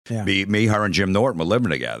Yeah. Me, her, and Jim Norton were living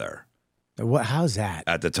together. What? How's that?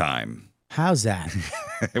 At the time. How's that?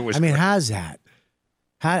 It was. How's that?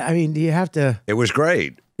 Do you have to? It was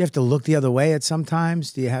great. You have to look the other way at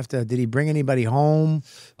sometimes? Do you have to? Did he bring anybody home?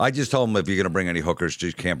 I just told him if you're going to bring any hookers,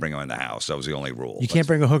 you can't bring them in the house. That was the only rule. You can't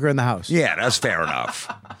bring a hooker in the house? Yeah, that's fair enough.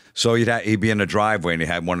 So he'd be in the driveway and he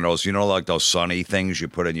had one of those, like those sunny things you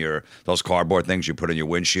put in those cardboard things you put in your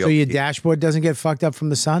windshield. So your dashboard doesn't get fucked up from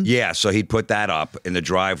the sun? Yeah, so he'd put that up in the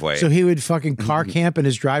driveway. So he would fucking car camp in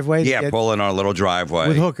his driveway? Yeah, pull in our little driveway.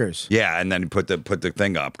 With hookers? Yeah, and then put the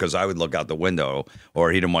thing up because I would look out the window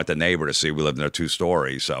or he didn't want the neighbor to see. We lived in a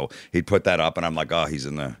 2-story. So he'd put that up and I'm like, oh, he's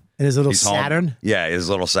in the... And his little Saturn? Home. Yeah, his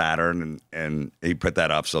little Saturn, and he put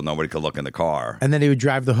that up so nobody could look in the car. And then he would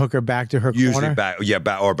drive the hooker back to her corner?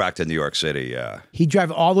 Back to New York City, yeah. He'd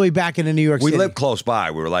drive all the way back into New York City? We lived close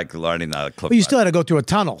by. We were like learning the cliff. But you still had to go through a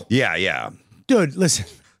tunnel. Yeah. Dude, listen.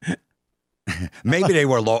 Maybe they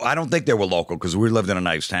were local. I don't think they were local because we lived in a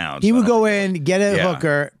nice town. He would go in, get a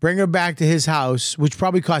hooker, bring her back to his house, which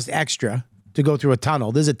probably cost extra to go through a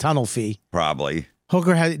tunnel. There's a tunnel fee. Probably.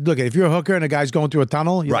 Hooker look, if you're a hooker and a guy's going through a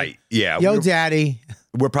tunnel, you're right? Like, yeah. Yo, daddy.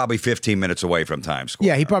 We're probably 15 minutes away from Times Square.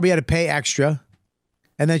 Yeah, he probably had to pay extra.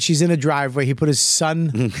 And then she's in a driveway. He put his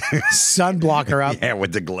sun blocker up. Yeah,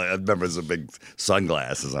 with the remember the big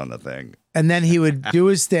sunglasses on the thing. And then he would do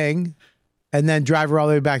his thing, and then drive her all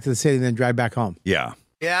the way back to the city, and then drive back home. Yeah.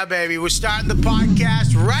 Yeah, baby. We're starting the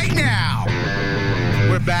podcast right now.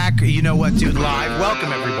 We're back. You know what, dude? Live.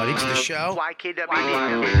 Welcome, everybody, to the show. YKWD.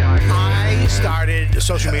 I started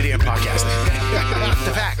social media and podcasting.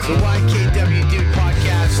 The fact. The YKW Dude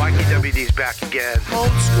podcast. YKWD's back again.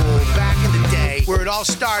 Old school, back in the day, where it all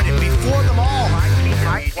started, before them all.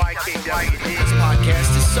 YKWD. This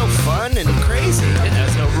podcast is so fun and crazy. It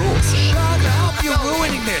has no rules. Shut up. You're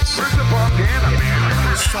ruining this. Where's the bandana,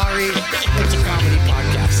 man? Sorry, it's a comedy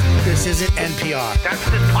podcast. This isn't NPR. That's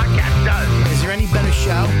what this podcast does. Is there any better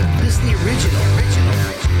show? This is the original.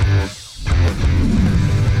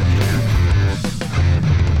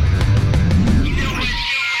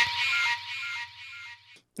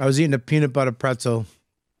 I was eating a peanut butter pretzel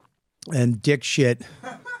and dick shit.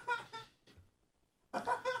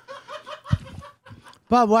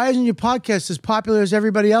 Bob, why isn't your podcast as popular as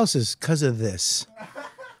everybody else's? Because of this.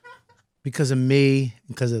 Because of me,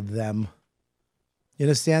 because of them. You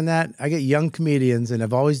understand that? I get young comedians, and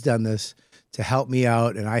I've always done this, to help me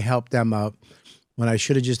out, and I help them out when I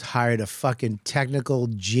should have just hired a fucking technical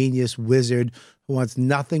genius wizard who wants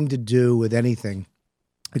nothing to do with anything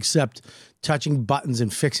except touching buttons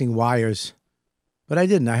and fixing wires. But I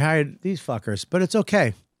didn't. I hired these fuckers. But it's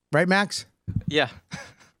okay. Right, Max? Yeah.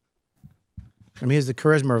 He has the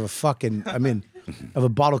charisma of of a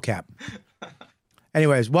bottle cap.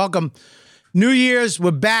 Anyways, welcome. New Year's, we're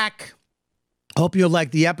back. Hope you'll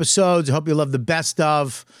like the episodes. Hope you love the best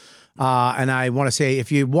of. And I want to say,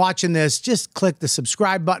 if you're watching this, just click the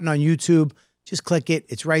subscribe button on YouTube. Just click it.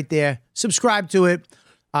 It's right there. Subscribe to it.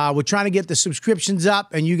 We're trying to get the subscriptions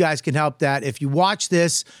up, and you guys can help that. If you watch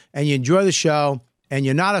this and you enjoy the show and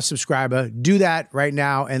you're not a subscriber, do that right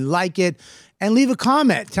now and like it and leave a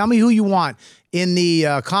comment. Tell me who you want in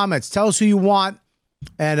the comments. Tell us who you want,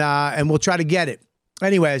 and we'll try to get it.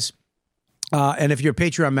 Anyways, and if you're a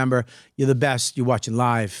Patreon member, you're the best. You're watching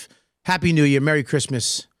live. Happy New Year. Merry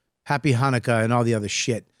Christmas. Happy Hanukkah and all the other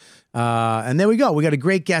shit. And there we go. We got a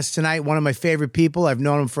great guest tonight. One of my favorite people. I've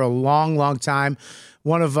known him for a long, long time.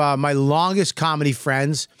 One of my longest comedy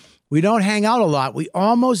friends. We don't hang out a lot. We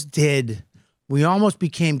almost did. We almost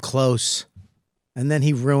became close. And then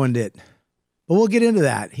he ruined it. But we'll get into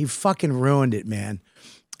that. He fucking ruined it, man.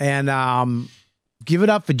 And give it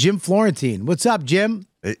up for Jim Florentine. What's up, Jim?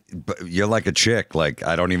 But you're like a chick. Like,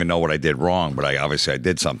 I don't even know what I did wrong, but I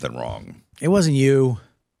did something wrong. It wasn't you.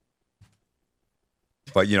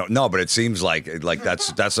 But but it seems like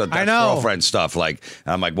that's I know. girlfriend stuff. Like,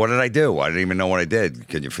 I'm like, what did I do? I didn't even know what I did.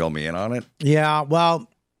 Can you fill me in on it? Yeah, well,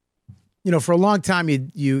 for a long time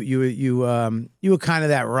you were kind of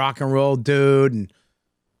that rock and roll dude,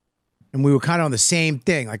 and we were kind of on the same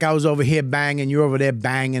thing. Like, I was over here banging, you were over there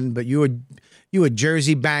banging, but you were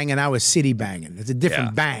Jersey banging, I was city banging. It's a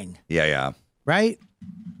different bang. Yeah. Right?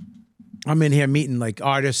 I'm in here meeting like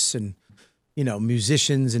artists and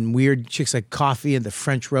musicians and weird chicks like Coffee and the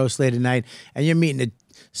French Roast late at night, and you're meeting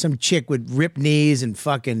some chick with ripped knees and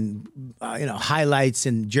fucking highlights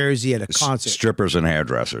in Jersey at a concert. Strippers and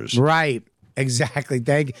hairdressers. Right. Exactly.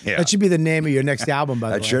 Thank you. Yeah. That should be the name of your next album, by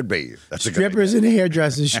the way. That should be. That's Strippers and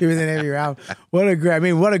hairdressers should be the name of your album. What a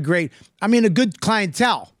good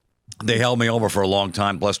clientele. They held me over for a long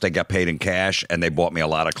time. Plus, they got paid in cash, and they bought me a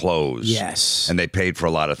lot of clothes. Yes. And they paid for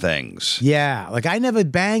a lot of things. Yeah. Like, I never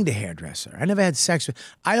banged a hairdresser. I never had sex with.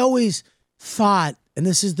 I always thought, and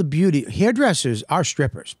this is the beauty, hairdressers are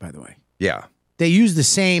strippers, by the way. Yeah. They use the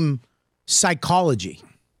same psychology.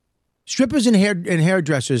 Strippers and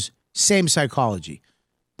hairdressers, same psychology.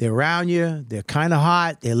 They're around you. They're kind of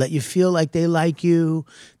hot. They let you feel like they like you,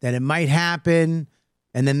 that it might happen.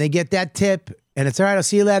 And then they get that tip, and it's all right, I'll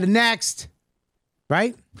see you later next.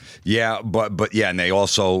 Right? Yeah, but yeah, and they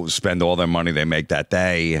also spend all their money they make that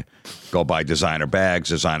day, go buy designer bags,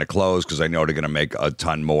 designer clothes, because they know they're going to make a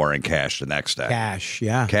ton more in cash the next day. Cash,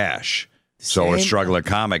 yeah. Cash. So a struggling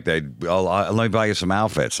comic, let me buy you some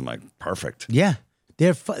outfits. I'm like, perfect. Yeah.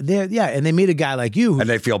 They're and they meet a guy like you. And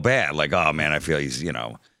they feel bad, like, oh man, I feel he's,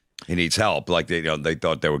 he needs help. Like they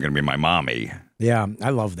thought they were going to be my mommy. Yeah, I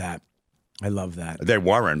love that. I love that. They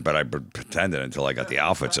weren't, but I pretended until I got the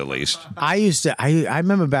outfits at least. I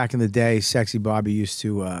remember back in the day, Sexy Bobby used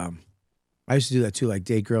to, I used to do that too, like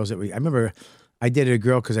date girls I remember I dated a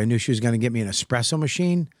girl because I knew she was going to get me an espresso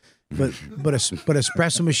machine, but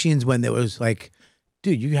espresso machines when there was like,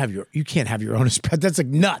 dude, you can't have your own espresso. That's like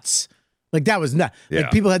nuts. Like that was nuts. Yeah.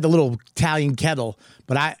 Like people had the little Italian kettle,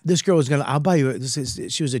 but this girl was I'll buy you,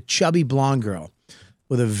 she was a chubby blonde girl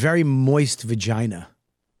with a very moist vagina.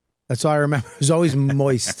 That's all I remember. It was always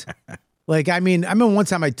moist. Like, I remember one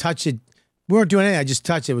time I touched it. We weren't doing anything. I just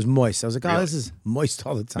touched it. It was moist. I was like, oh, Really? This is moist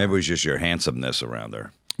all the time. Maybe it was just your handsomeness around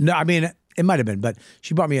her. No, it might have been, but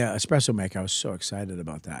she bought me an espresso maker. I was so excited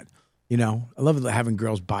about that. I love having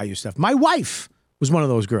girls buy you stuff. My wife was one of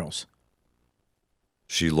those girls.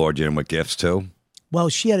 She lured you in with gifts too? Well,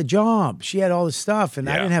 she had a job. She had all this stuff, and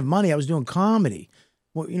I didn't have money. I was doing comedy.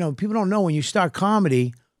 Well, people don't know when you start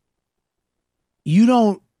comedy,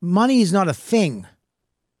 money is not a thing.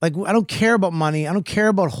 Like, I don't care about money. I don't care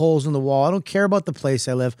about holes in the wall. I don't care about the place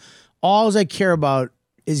I live. All I care about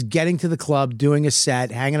is getting to the club, doing a set,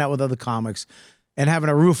 hanging out with other comics, and having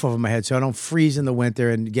a roof over my head so I don't freeze in the winter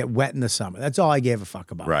and get wet in the summer. That's all I gave a fuck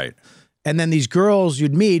about. Right. And then these girls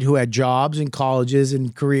you'd meet who had jobs and colleges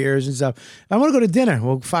and careers and stuff. I want to go to dinner.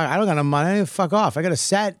 Well, fuck, I don't got no money. Fuck off. I got a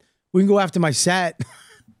set. We can go after my set.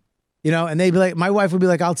 And they'd be like, my wife would be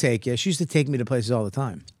like, I'll take you. She used to take me to places all the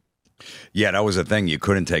time. Yeah, that was the thing. You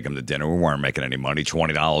couldn't take them to dinner. We weren't making any money,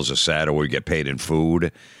 $20 a set, or we get paid in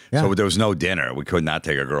food. Yeah. So there was no dinner. We could not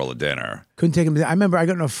take a girl to dinner. Couldn't take him. I remember I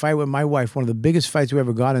got in a fight with my wife, one of the biggest fights we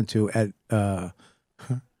ever got into at a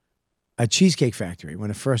Cheesecake Factory when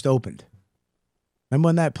it first opened. Remember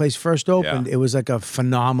when that place first opened? Yeah. It was like a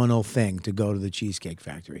phenomenal thing to go to the Cheesecake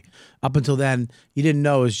Factory. Up until then, you didn't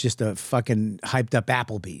know it was just a fucking hyped up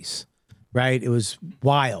Applebee's, right? It was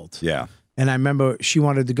wild. Yeah. And I remember she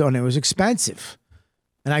wanted to go, and it was expensive.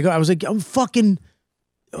 And I was like, I'm paying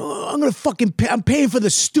for the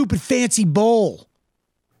stupid fancy bowl.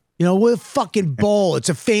 What a fucking bowl. It's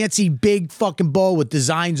a fancy, big fucking bowl with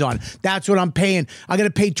designs on it. That's what I'm paying. I got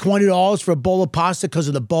to pay $20 for a bowl of pasta because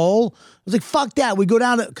of the bowl. I was like, fuck that. We go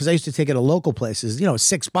down to, because I used to take it to local places,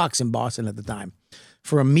 $6 in Boston at the time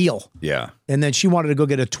for a meal. Yeah. And then she wanted to go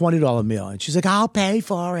get a $20 meal. And she's like, I'll pay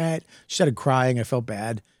for it. She started crying. I felt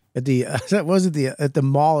bad. At the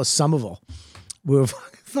mall of Somerville. We were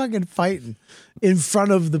fucking fighting in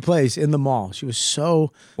front of the place in the mall. She was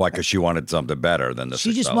so... Why? Because she wanted something better than the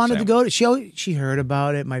She just $6 wanted to go sandwich. she heard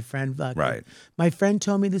about it. My friend Right. My friend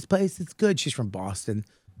told me this place is good. She's from Boston.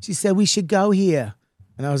 She said we should go here.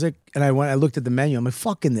 And I was like, I looked at the menu. I'm like,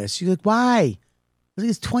 fucking this. She's like, why? I was like,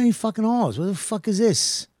 it's $20 fucking. What the fuck is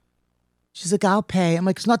this? She's like, I'll pay. I'm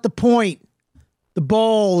like, it's not the point. The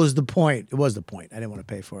bowl is the point. It was the point. I didn't want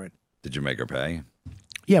to pay for it. Did you make her pay?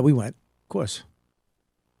 Yeah, we went. Of course.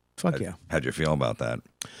 Fuck yeah. How'd you feel about that?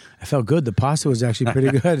 I felt good. The pasta was actually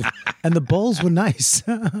pretty good. And the bowls were nice.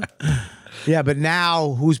 Yeah, but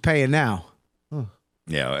now, who's paying now?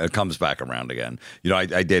 Yeah, it comes back around again.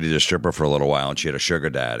 I dated a stripper for a little while, and she had a sugar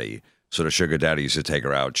daddy. So the sugar daddy used to take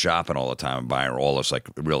her out shopping all the time and buy her all this like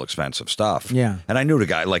real expensive stuff. Yeah. And I knew the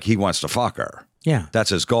guy, like he wants to fuck her. Yeah. That's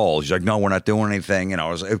his goal. He's like, no, we're not doing anything.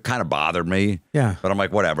 It kind of bothered me. Yeah. But I'm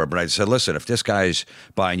like, whatever. But I said, listen, if this guy's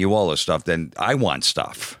buying you all this stuff, then I want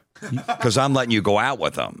stuff because I'm letting you go out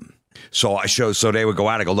with him. So they would go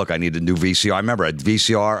out. I go, look, I need a new VCR. I remember a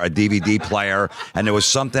VCR, a DVD player, and there was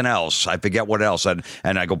something else. I forget what else. And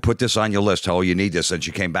I go, put this on your list. Oh, you need this. And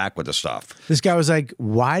she came back with the stuff. This guy was like,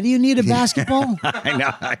 why do you need a basketball? I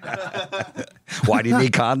know. Why do you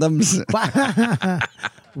need condoms?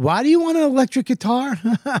 Why do you want an electric guitar?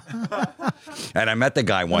 And I met the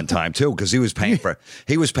guy one time too because he was paying for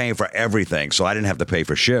everything, so I didn't have to pay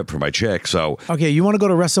for shit for my chick. So Okay, you want to go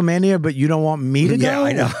to WrestleMania, but you don't want me to go? Yeah,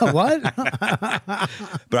 I know. What?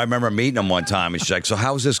 But I remember meeting him one time, and she's like, "So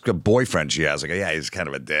how's this boyfriend she has?" I go, "Yeah, he's kind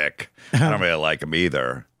of a dick. I don't really like him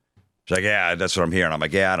either." She's like, "Yeah, that's what I'm hearing." I'm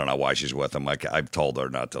like, "Yeah, I don't know why she's with him. Like, I've told her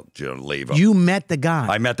not to leave him." You met the guy.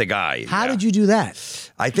 I met the guy. How yeah. did you do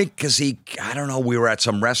that? I think because I don't know, we were at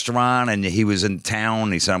some restaurant and he was in town.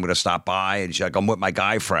 And he said, "I'm going to stop by." And she's like, "I'm with my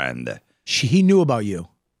guy friend." He knew about you.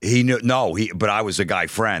 He knew, but I was the guy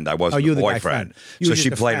friend. I wasn't you were the the guy boyfriend. friend. You So were she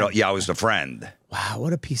just a played, friend. yeah, I was the friend. Wow,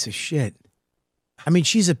 what a piece of shit. I mean,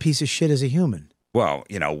 she's a piece of shit as a human. Well,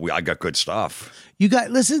 I got good stuff. You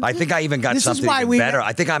got, listen. I think I even got this is something why even we better.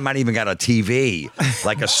 I think I might even got a TV,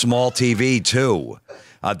 like a small TV too.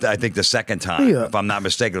 I think the second time, Yeah. if I'm not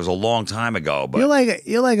mistaken, it was a long time ago. But You're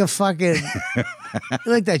like a fucking, you're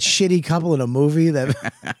like that shitty couple in a movie,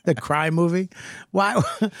 the crime movie. Why?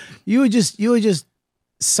 You were just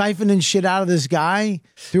siphoning shit out of this guy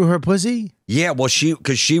through her pussy? yeah, well,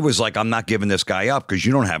 because she was like, "I'm not giving this guy up because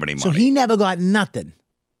you don't have any money." So he never got nothing.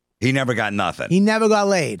 He never got nothing. He never got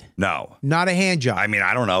laid. No. Not a hand job. I mean,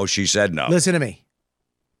 I don't know. She said no. Listen to me.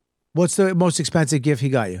 What's the most expensive gift he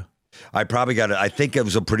got you? I probably got it. I think it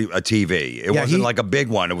was a TV. It Yeah, wasn't like a big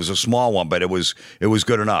one. It was a small one, but it was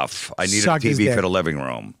good enough. I needed Sucked a his TV dick. for the living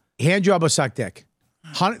room. Hand job or suck dick?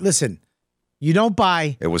 Listen, you don't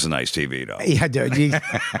buy. It was a nice TV though. Yeah, dude.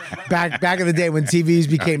 Back in the day when TVs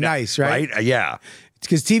became nice, right? Right? Yeah.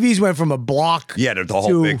 Because TVs went from a block. Yeah, the whole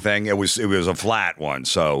to- big thing. It was a flat one.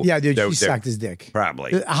 So Yeah, dude, they- she sucked his dick.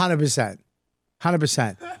 Probably. 100%.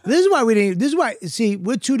 100%. This is why we didn't. This is why. See,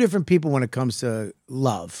 we're two different people when it comes to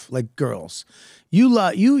love, like girls. You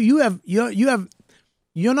love you have.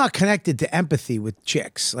 You're not connected to empathy with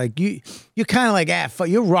chicks. Like you're kind of like fuck,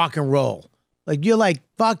 you're rock and roll. Like you're like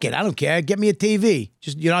fuck it, I don't care. Get me a TV.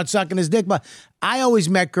 Just you're not sucking his dick. But I always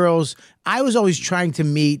met girls. I was always trying to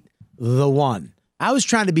meet the one. I was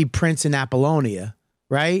trying to be Prince and Apollonia,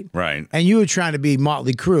 right? Right. And you were trying to be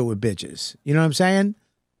Motley Crue with bitches. You know what I'm saying?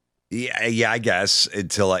 Yeah, I guess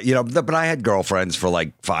until but I had girlfriends for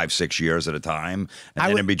like 5-6 years at a time,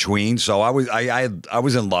 and then in between. So I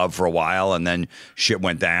was in love for a while, and then shit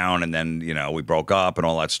went down, and then we broke up and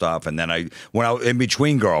all that stuff, and then in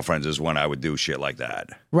between girlfriends is when I would do shit like that.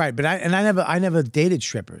 Right, but I never dated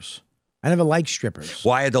strippers. I never liked strippers.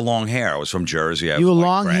 Well, I had the long hair. I was from Jersey. You were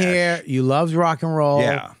long hair. You loved rock and roll.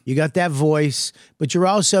 Yeah. You got that voice, but you're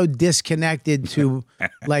also disconnected to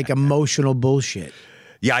like emotional bullshit.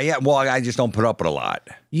 Yeah. Well, I just don't put up with a lot.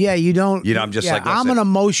 Yeah, you don't. I'm just like, I'm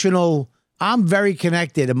listen. I'm very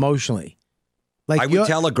connected emotionally. Like I would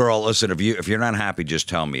tell a girl, listen, if you're not happy, just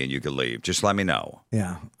tell me and you can leave. Just let me know.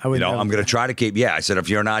 Yeah, I would. I'm going to try to keep. Yeah, I said, if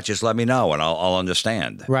you're not, just let me know and I'll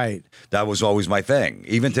understand. Right. That was always my thing.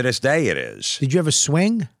 Even to this day, it is. Did you ever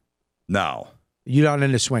swing? No. You don't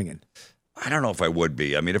into swinging. I don't know if I would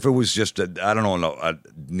be. I mean, if it was just, I don't know, I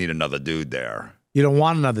need another dude there. You don't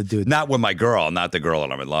want another dude. Not with my girl, not the girl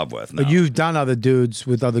that I'm in love with. No. But you've done other dudes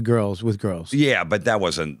with other girls, with girls. Yeah, but that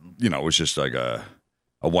wasn't, it was just like a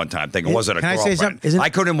one-time thing. It wasn't a Can I say girlfriend. something? I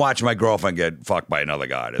couldn't watch my girlfriend get fucked by another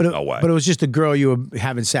guy. There's no way. But it was just a girl you were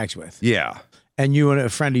having sex with. Yeah. And you and a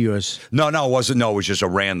friend of yours. No, it wasn't. No, it was just a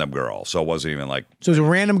random girl. So it wasn't even like. So it was a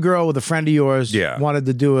random girl with a friend of yours. Yeah. Wanted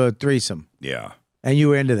to do a threesome. Yeah. And you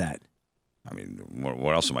were into that. I mean,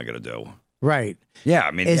 what else am I going to do? Right. Yeah, I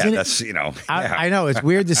mean, Isn't it- that's, yeah. I know. It's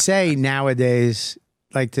weird to say nowadays,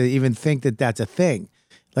 like to even think that that's a thing.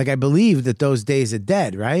 Like I believe that those days are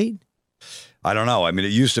dead, right? I don't know. I mean,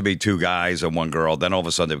 it used to be 2 guys and 1 girl. Then all of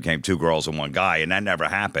a sudden it became 2 girls and 1 guy. And that never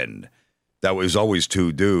happened. That was always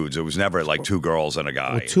 2 dudes. It was never like 2 girls and a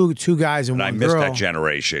guy. Well, two guys and and one I missed girl. that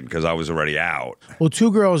generation because I was already out. Well,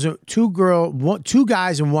 2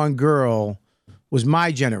 guys and 1 girl was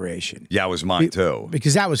my generation. Yeah, it was mine too.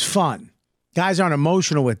 Because that was fun. Guys aren't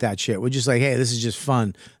emotional with that shit. We're just like, hey, this is just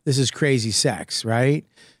fun. This is crazy sex, right?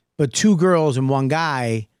 But 2 girls and 1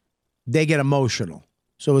 guy, they get emotional.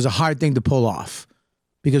 So it was a hard thing to pull off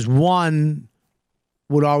because one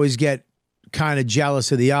would always get kind of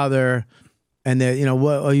jealous of the other, and then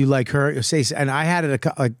what? Oh, you like her? Say, and I had it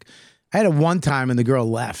I had it one time, and the girl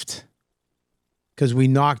left because we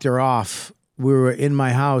knocked her off. We were in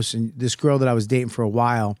my house, and this girl that I was dating for a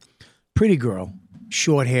while, pretty girl,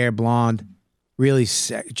 short hair, blonde, really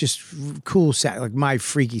just cool sex, like my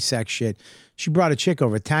freaky sex shit. She brought a chick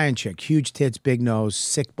over, Italian chick, huge tits, big nose,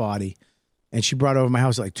 sick body. And she brought her over to my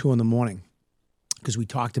house at like 2 a.m. because we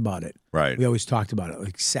talked about it. Right. We always talked about it,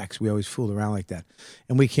 like sex. We always fooled around like that.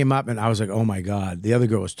 And we came up, and I was like, oh, my God. The other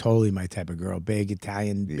girl was totally my type of girl. Big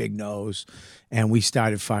Italian, big nose. And we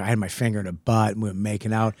started fucking. I had my finger in her butt, and we were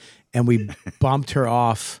making out. And we bumped her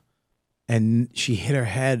off, and she hit her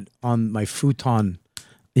head on my futon.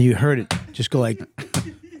 And you heard it just go like,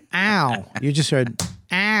 ow. You just heard,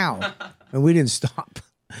 ow. And we didn't stop.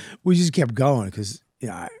 We just kept going because,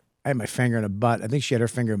 I had my finger in her butt. I think she had her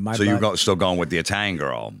finger in my butt. So you're still going with the Italian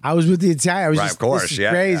girl? I was with the Italian. I was right, just, of course. this is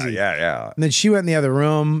Yeah, crazy. Yeah. And then she went in the other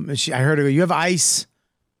room, and I heard her go, you have ice?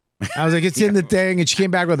 I was like, it's in the thing. And she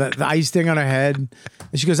came back with the ice thing on her head.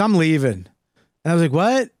 And she goes, I'm leaving. And I was like,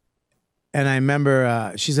 what? And I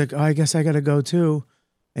remember she's like, oh, I guess I got to go too.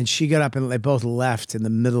 And she got up, and they both left in the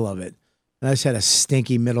middle of it. And I just had a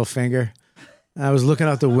stinky middle finger. And I was looking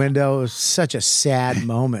out the window. It was such a sad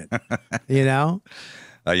moment, you know?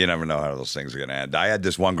 You never know how those things are going to end. I had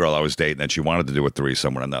this one girl I was dating, and she wanted to do a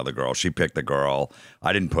threesome with another girl. She picked the girl.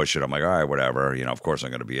 I didn't push it. I'm like, all right, whatever. Of course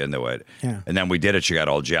I'm going to be into it. Yeah. And then we did it. She got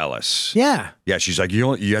all jealous. Yeah. Yeah, she's like,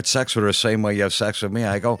 you had sex with her the same way you have sex with me.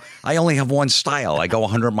 I go, I only have one style. I go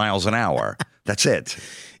 100 miles an hour. That's it.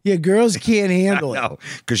 Yeah, girls can't handle it. No,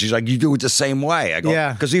 because she's like, you do it the same way. I go,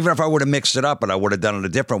 Yeah. because even if I would have mixed it up and I would have done it a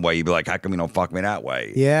different way, you'd be like, how come you don't fuck me that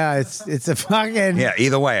way? Yeah, it's a fucking... Yeah,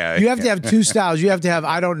 either way. You have to have two styles. You have to have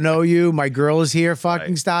I don't know you, my girl is here fucking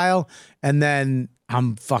Right. style, and then I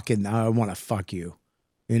want to fuck you.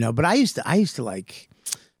 But I used to like,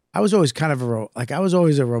 I was always kind of I was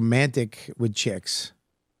always a romantic with chicks.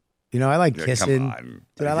 I like kissing. Come on.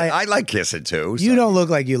 Dude, I like kissing too. You so- don't look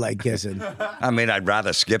like you like kissing. I mean, I'd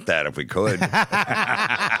rather skip that if we could.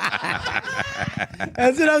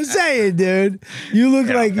 That's what I'm saying, dude. You look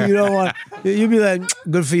like you don't want. You'd be like,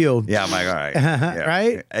 good for you. Yeah, I'm like, all right. Yeah.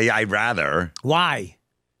 Right? I'd rather. Why?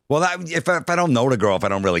 Well, if I don't know the girl, if I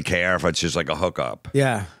don't really care, if it's just like a hookup.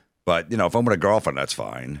 Yeah. But, if I'm with a girlfriend, that's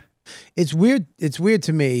fine. It's weird. It's weird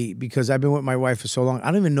to me because I've been with my wife for so long. I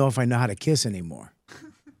don't even know if I know how to kiss anymore.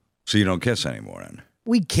 So you don't kiss anymore then?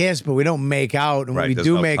 We kiss, but we don't make out. And Right, when we there's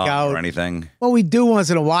do no make tongue out or anything? Well, we do once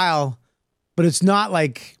in a while, but it's not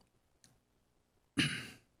like.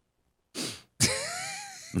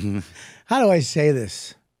 How do I say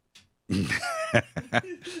this?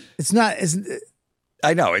 It's not.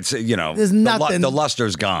 I know. It's, There's nothing. The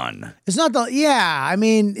luster's gone. It's not the. Yeah, I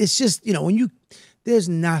mean, it's just when you. There's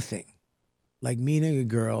nothing like meeting a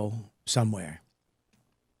girl somewhere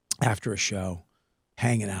after a show,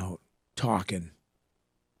 hanging out, talking,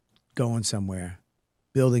 going somewhere,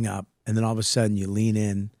 building up, and then all of a sudden you lean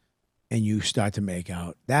in and you start to make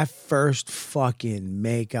out. That first fucking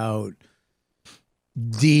make out,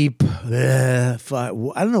 deep, I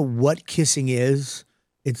don't know what kissing is.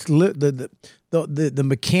 It's the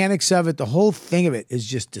mechanics of it, the whole thing of it is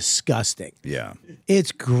just disgusting. Yeah.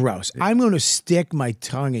 It's gross. I'm going to stick my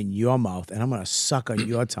tongue in your mouth and I'm going to suck on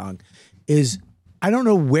your tongue. I don't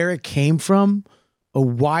know where it came from or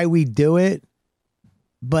why we do it,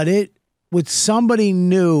 but with somebody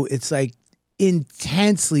new, it's like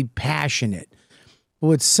intensely passionate. But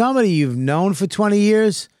with somebody you've known for 20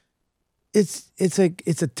 years, it's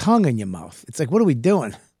a tongue in your mouth. It's like, what are we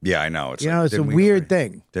doing? Yeah, I know. It's It's a weird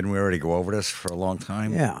thing. Didn't we already go over this for a long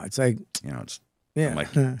time? Yeah, it's like, It's. yeah. I'm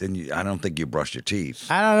like, I don't think you brushed your teeth.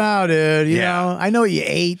 I don't know, dude. You Yeah. know, I know what you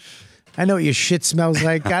ate. I know what your shit smells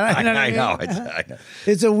like. I know.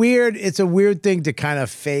 It's a weird thing to kind of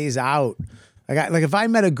phase out. Like if I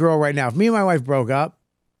met a girl right now, if me and my wife broke up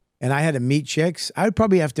and I had to meet chicks, I'd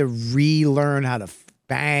probably have to relearn how to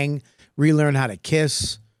bang, relearn how to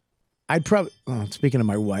kiss. Speaking of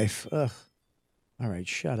my wife, ugh. All right,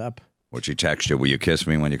 shut up. Would she text you? Will you kiss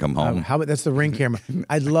me when you come home? How about that's the Ring camera?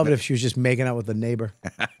 I'd love it if she was just making out with the neighbor.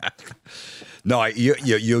 No,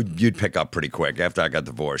 you'd pick up pretty quick. After I got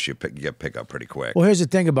divorced, you pick up pretty quick. Well, here's the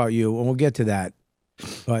thing about you, and we'll get to that.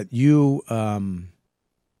 But you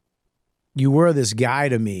were this guy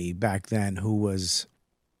to me back then who was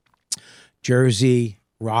Jersey,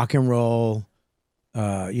 rock and roll,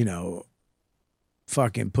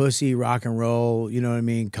 fucking pussy, rock and roll, you know what I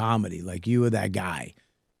mean? Comedy. Like you were that guy.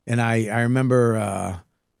 And I remember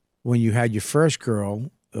when you had your first girl,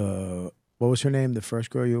 what was her name? The first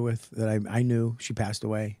girl you were with that I knew, she passed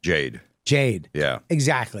away. Jade. Yeah.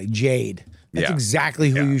 Exactly. Jade. That's Yeah. exactly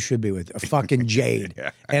who you should be with. A fucking Jade.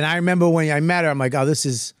 Yeah. And I remember when I met her, I'm like, oh,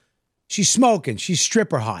 she's smoking. She's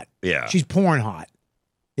stripper hot. Yeah. She's porn hot.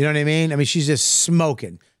 You know what I mean? I mean, she's just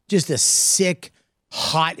smoking. Just a sick,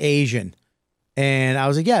 hot Asian. And I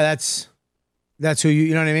was like, yeah, that's who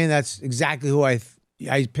you know what I mean? That's exactly who I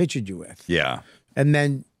pictured you with. Yeah. And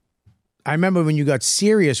then I remember when you got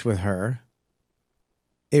serious with her,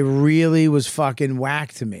 it really was fucking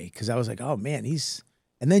whack to me because I was like, oh man,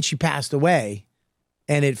 and then she passed away,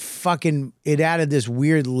 and it added this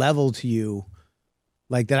weird level to you,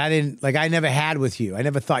 like that I never had with you. I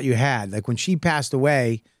never thought you had. Like when she passed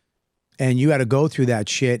away, and you had to go through that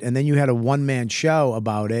shit, and then you had a one-man show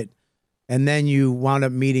about it, and then you wound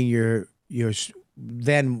up meeting your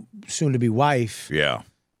then soon-to-be wife. Yeah.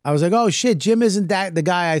 I was like, oh shit, Jim isn't that the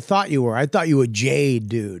guy I thought you were. I thought you were Jade,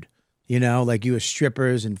 dude. You know, like you were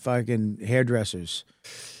strippers and fucking hairdressers.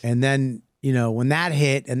 And then, you know, when that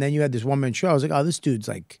hit, and then you had this one-man show, I was like, oh, this dude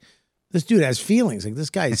has feelings. Like, this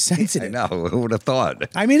guy is sensitive. I know. Who would have thought?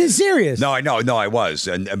 I mean, it's serious. No, I know. No, I was.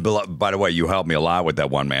 And by the way, you helped me a lot with that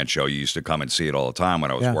one-man show. You used to come and see it all the time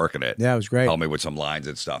when I was working it. Yeah, it was great. Help me with some lines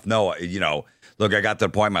and stuff. No, you know, look, I got to the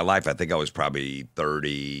point in my life, I think I was probably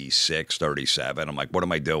 36, 37. I'm like, what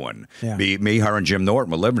am I doing? Yeah. Me, her, and Jim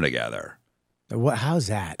Norton were living together. How's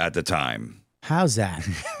that? At the time. How's that?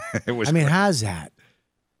 It was. I mean, great. how's that?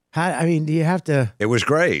 Do you have to? It was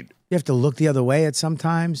great. You have to look the other way at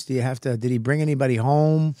sometimes? Do you have to? Did he bring anybody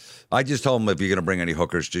home? I just told him if you're going to bring any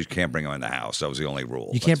hookers, just can't bring them in the house. That was the only rule.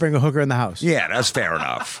 You can't bring a hooker in the house. Yeah, that's fair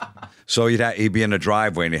enough. So he'd be in the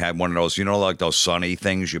driveway and he had one of those, you know, like those sunny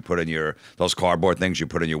things you put in those cardboard things you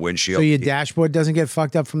put in your windshield. So your dashboard doesn't get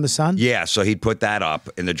fucked up from the sun? Yeah, so he'd put that up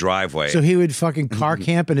in the driveway. So he would fucking car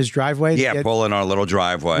camp in his driveway? Yeah, pull in our little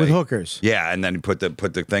driveway. With hookers? Yeah, and then put the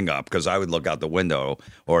thing up because I would look out the window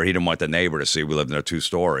or he didn't want the neighbor to see we lived in a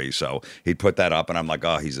 2-story. So he'd put that up and I'm like,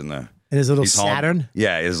 oh, he's in the... And his little he's home. Saturn?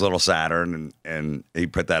 Yeah, his little Saturn, and he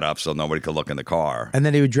put that up so nobody could look in the car. And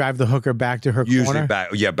then he would drive the hooker back to her Usually corner?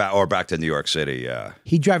 back to New York City, yeah.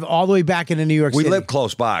 He'd drive all the way back into New York We City? lived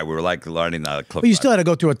close by. We were like learning the clip. But you still had to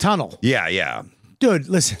go through a tunnel. Yeah. Dude,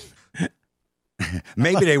 listen.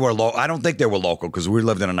 Maybe they were local. I don't think they were local because we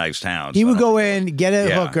lived in a nice town. He so would go in, get a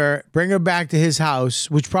Yeah. hooker, bring her back to his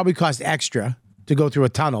house, which probably cost extra to go through a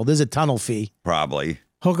tunnel. There's a tunnel fee. Probably.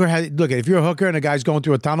 Hooker look, if you're a hooker and a guy's going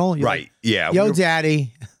through a tunnel, you're Right. like, Yeah. yo,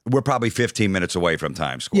 daddy. We're probably 15 minutes away from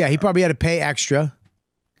Times Square. Yeah, he probably had to pay extra.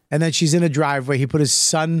 And then she's in a driveway. He put his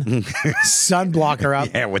sun blocker up.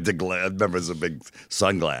 Yeah, with the remember the big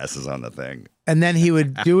sunglasses on the thing. And then he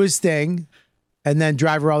would do his thing and then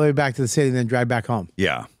drive her all the way back to the city and then drive back home.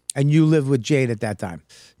 Yeah. And you lived with Jade at that time.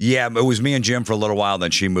 Yeah, it was me and Jim for a little while.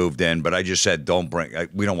 Then she moved in, but I just said, I don't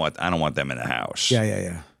want them in the house.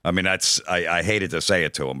 Yeah. I mean, I hated to say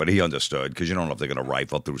it to him, but he understood because you don't know if they're going to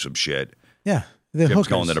rifle through some shit. Yeah. The Jim's hookers.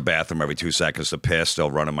 going to the bathroom every 2 seconds to piss. They'll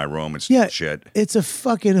run in my room and Yeah, shit. it's a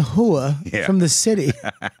fucking hua Yeah. from the city.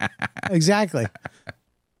 Exactly.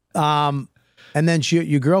 And then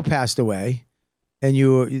your girl passed away, and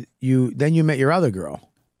then you met your other girl.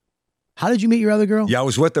 How did you meet your other girl? Yeah, I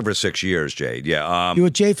was with her for 6 years, Jade. Yeah. You were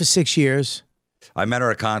with Jade for 6 years. I met her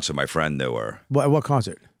at a concert. My friend knew her. What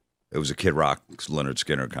concert? It was a Kid Rock Leonard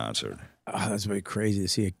Skinner concert. Oh, that's very crazy to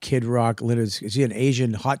see a Kid Rock. Is he an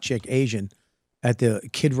Asian, hot chick Asian at the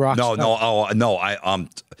Kid Rock? No.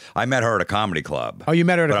 stuff? I met her at a comedy club. Oh, you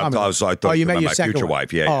met her at a But comedy club. I thought you met about your my second future one.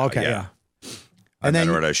 wife. Yeah. Oh, okay, yeah. I And met then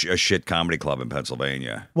her at a shit comedy club in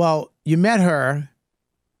Pennsylvania. Well, you met her,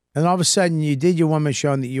 and all of a sudden you did your one-man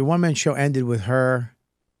show, and your one-man show ended with her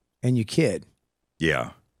and your kid.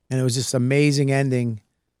 Yeah. And it was this amazing ending.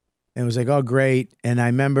 And it was like, oh, great. And I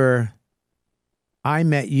remember I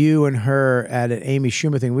met you and her at an Amy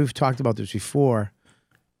Schumer thing. We've talked about this before.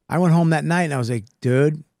 I went home that night and I was like,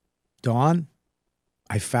 dude, Dawn,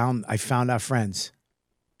 I found our friends.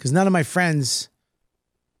 Because none of my friends,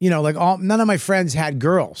 none of my friends had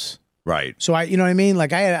girls. Right. So you know what I mean?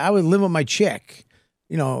 Like I would live with my chick.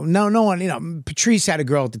 No one, Patrice had a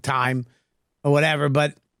girl at the time or whatever,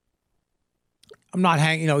 but I'm not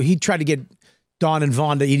hanging, he tried to get Dawn and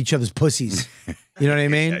Vaughn to eat each other's pussies. You know what I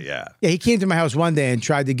mean? Yeah. Yeah, he came to my house one day and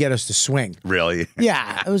tried to get us to swing. Really?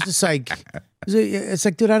 Yeah, it was just like, it's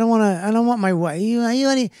like, dude, I don't want my wife.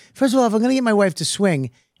 First of all, if I'm going to get my wife to swing,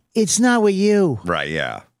 it's not with you. Right,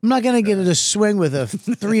 yeah. I'm not going to get her to swing with a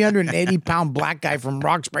 380-pound black guy from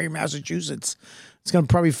Roxbury, Massachusetts. It's going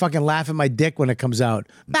to probably fucking laugh at my dick when it comes out.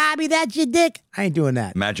 Bobby, that's your dick. I ain't doing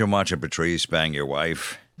that. Imagine watching Patrice bang your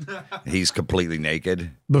wife. He's completely naked.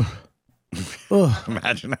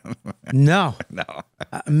 Imagine. No. No.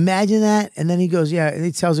 Imagine that. And then he goes, yeah, and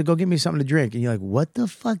he tells her, go get me something to drink. And you're like, what the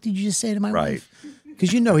fuck did you just say to my Right. wife?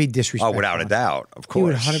 Because you know he disrespected Oh, without a doubt. Of He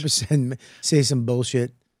would course. 100% say some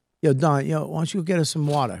bullshit. Yo, Don, why don't you go get us some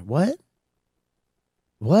water? What?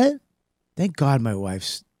 Thank God my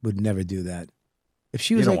wife would never do that. If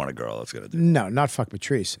she You was don't like, want a girl that's going to do no, not fuck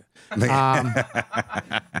Patrice. But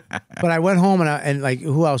I went home and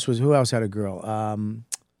who else had a girl?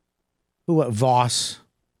 Voss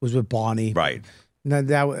was with Bonnie. Right. No,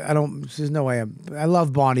 I don't. There's no way. I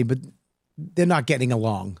love Bonnie, but they're not getting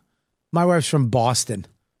along. My wife's from Boston.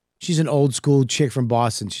 She's an old school chick from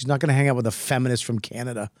Boston. She's not going to hang out with a feminist from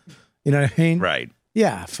Canada. You know what I mean? Right.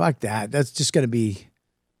 Yeah, fuck that. That's just going to be,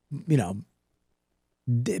 you know.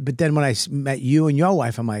 But then when I met you and your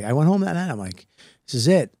wife, I'm like, I went home that night. I'm like, this is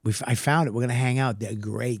it. I found it. We're going to hang out. They're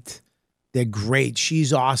great. They're great.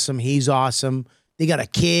 She's awesome. He's awesome. They got a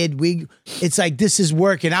kid. It's like, this is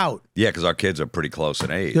working out. Yeah, because our kids are pretty close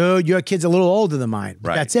in age. Dude, your kid's a little older than mine. But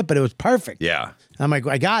Right. That's it. But it was perfect. Yeah. I'm like,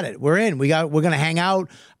 I got it. We're in. We're going to hang out.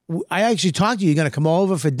 I actually talked to you. You're going to come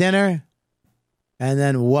over for dinner. And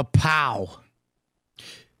then pow.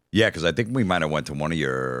 Yeah, because I think we might have went to one of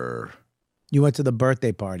your... You went to the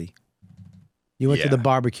birthday party. You went to Yeah. the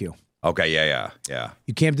barbecue. Okay, yeah.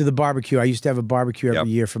 You came to the barbecue. I used to have a barbecue every Yep.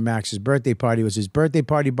 year for Max's birthday party. It was his birthday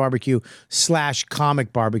party barbecue /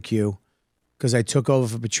 comic barbecue because I took over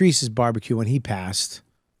for Patrice's barbecue when he passed.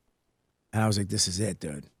 And I was like, this is it,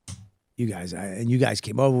 dude. You guys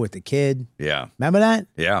came over with the kid. Yeah. Remember that?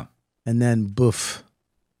 Yeah. And then boof.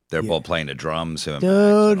 They're both playing the drums, him and Dude.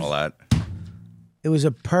 Max and all that. It was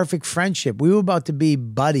a perfect friendship. We were about to be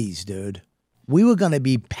buddies, dude. We were going to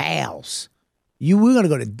be pals. We were going to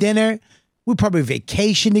go to dinner. We'd probably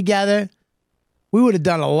vacation together. We would have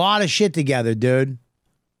done a lot of shit together, dude.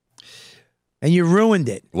 And you ruined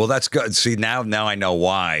it. Well, that's good. See, now I know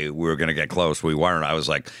why we were going to get close. We weren't. I was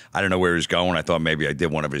like, I don't know where he was going. I thought maybe I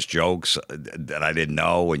did one of his jokes that I didn't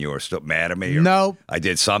know and you were still mad at me. Or Nope. I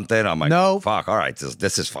did something. I'm like, Nope. fuck, all right,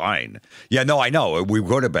 this is fine. Yeah, no, I know. We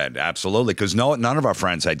would have been, absolutely, because none of our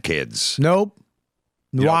friends had kids. Nope.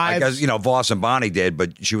 You know, I Wives. guess, Voss and Bonnie did,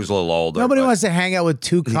 but she was a little older. Nobody but- wants to hang out with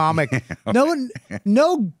two comic.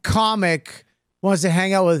 No comic wants to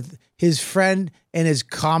hang out with his friend and his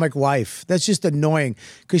comic wife. That's just annoying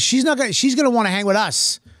because she's gonna want to hang with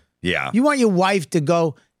us. Yeah. You want your wife to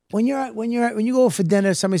go when you go for dinner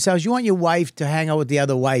at somebody's house. You want your wife to hang out with the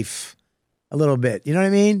other wife a little bit. You know what I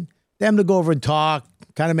mean? Them to go over and talk,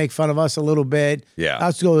 kind of make fun of us a little bit. Yeah.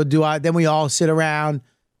 Us to go do our. Then we all sit around.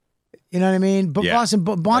 You know what I mean? But Yeah. Boston,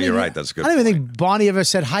 Bonnie. you're right. That's a good I don't even point. think Bonnie ever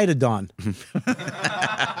said hi to Don.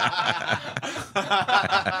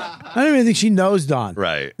 I don't even think she knows Don.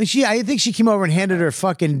 Right. I think she came over and handed her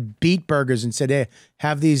fucking beet burgers and said, "Hey,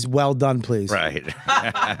 have these well done, please." Right.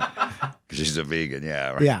 She's a vegan.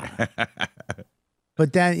 Yeah. Right. Yeah.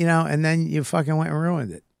 But then, and then you fucking went and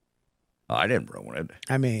ruined it. Oh, I didn't ruin it.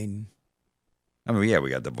 I mean, Yeah, we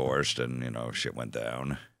got divorced and, shit went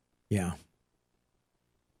down. yeah.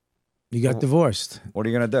 You got divorced. What are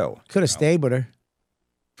you going to do? Could have stayed with her.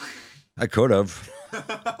 I could have.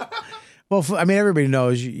 Well, everybody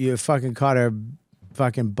knows you fucking caught her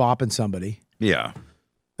fucking bopping somebody. Yeah.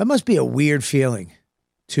 That must be a weird feeling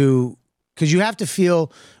because you have to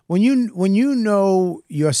feel when you know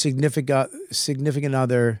your significant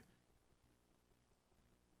other,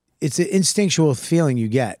 it's an instinctual feeling you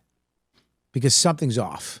get because something's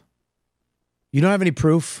off. You don't have any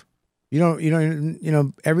proof. You don't,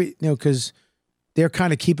 because they're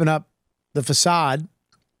kind of keeping up the facade,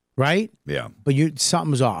 right? Yeah. But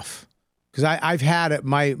something's off. Because I've had it.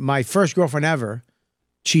 My first girlfriend ever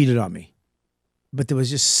cheated on me, but there was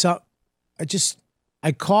just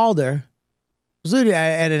I called her. It was literally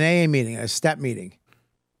at an AA meeting, a step meeting,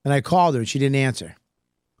 and I called her and she didn't answer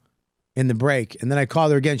in the break, and then I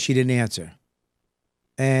called her again, she didn't answer,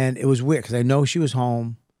 and it was weird because I know she was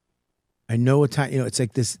home. I know what time. It's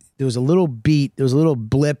like this. There was a little beat. There was a little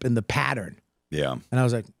blip in the pattern, Yeah. and I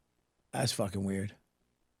was like, "That's fucking weird."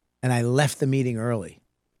 And I left the meeting early.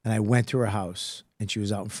 And I went to her house, and she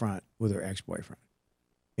was out in front with her ex-boyfriend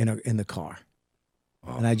in the car.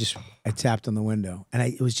 Oh. And I tapped on the window, and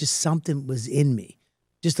it was just something was in me.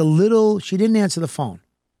 Just a little, she didn't answer the phone.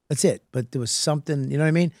 That's it. But there was something, you know what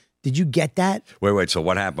I mean? Did you get that? Wait. So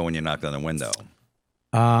what happened when you knocked on the window?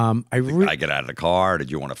 I get out of the car. Did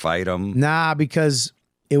you want to fight him? Nah, because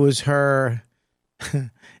it was her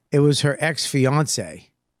ex-fiance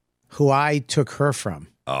who I took her from.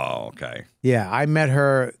 Oh, okay. Yeah, I met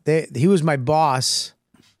her. He was my boss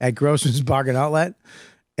at Grossman's Bargain Outlet,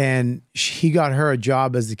 and he got her a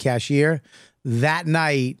job as the cashier. That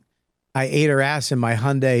night, I ate her ass in my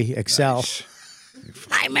Hyundai Excel. Nice.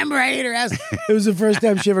 I remember I ate her ass. It was the first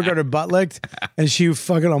time she ever got her butt licked, and she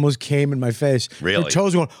fucking almost came in my face. Really? Her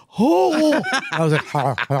toes going, oh. I was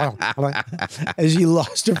like, and she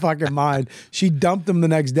lost her fucking mind. She dumped him the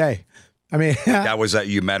next day. I mean, That was that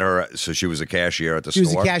you met her. So she was a cashier at the she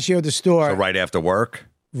store. was a cashier at the store. So right after work.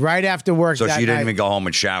 Right after work. So that she didn't night. even go home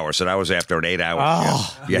and shower. So that was after an 8-hour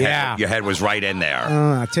Oh, shift. yeah. Your head was right in there.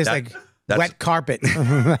 It tastes like wet carpet.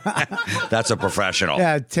 That's a professional.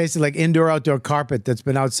 Yeah, it tasted like indoor-outdoor carpet that's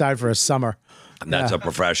been outside for a summer. That's a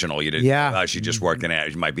professional. You didn't. Yeah. She just working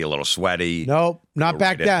at. You might be a little sweaty. Nope, not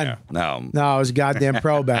back Right in then. there. No. No, I was a goddamn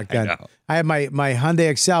pro back then. know. I had my Hyundai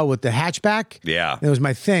Excel with the hatchback. Yeah. It was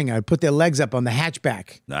my thing. I'd put their legs up on the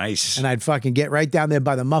hatchback. Nice. And I'd fucking get right down there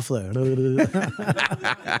by the muffler.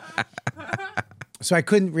 So I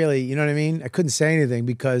couldn't really, you know what I mean? I couldn't say anything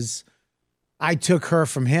because I took her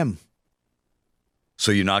from him.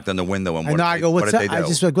 So you knocked on the window and I know. I go, what what's did up? they do? I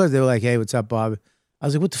just like, they were like, hey, what's up, Bob? I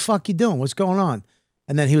was like, what the fuck you doing? What's going on?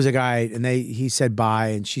 And then he was like, all right. And he said bye.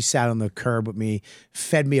 And she sat on the curb with me,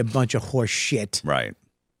 fed me a bunch of horse shit Right.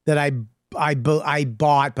 that I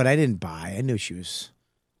bought, but I didn't buy. I knew she was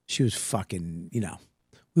fucking, you know,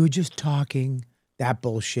 we were just talking, that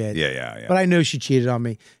bullshit. Yeah. But I knew she cheated on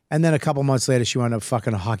me. And then a couple months later, she wound up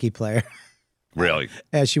fucking a hockey player. Really?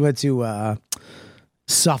 And she went to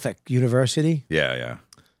Suffolk University. Yeah.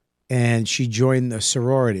 And she joined the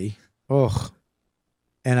sorority. Ugh.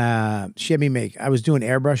 And she had me make, I was doing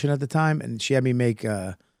airbrushing at the time, and she had me make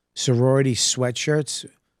sorority sweatshirts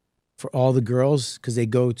for all the girls because they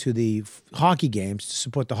go to the hockey games to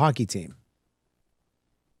support the hockey team.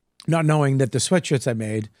 Not knowing that the sweatshirts I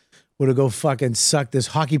made would have go fucking suck this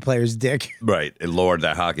hockey player's dick. Right. It lowered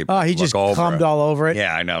that hockey. Oh, he look just over cummed it. all over it.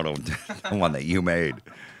 Yeah, I know the one that you made.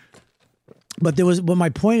 But my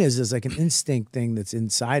point is, there's like an instinct thing that's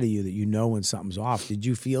inside of you that you know when something's off. Did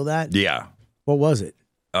you feel that? Yeah. What was it?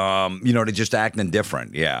 They're just acting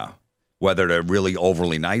different. Yeah. Whether they're really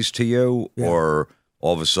overly nice to you or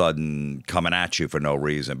all of a sudden coming at you for no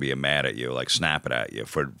reason, being mad at you, like snapping at you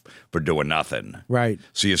for doing nothing. Right.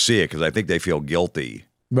 So you see it because I think they feel guilty.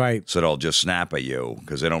 Right. So they'll just snap at you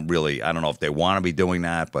because they don't really, I don't know if they want to be doing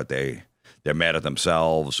that, but they're mad at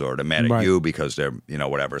themselves or they're mad at you because they're,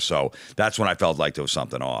 whatever. So that's when I felt like there was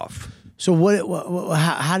something off. So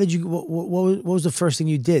how did you, what was the first thing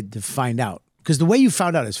you did to find out? Because the way you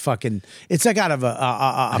found out is fucking, it's like out of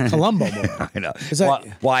a Columbo movie. I know. It's like,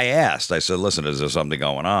 Well, I asked. I said, listen, is there something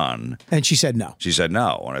going on? And she said no. She said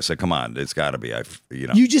no. And I said, come on, it's got to be.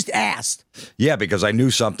 You just asked. Yeah, because I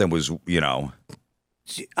knew something was,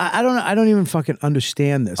 I don't know. I don't even fucking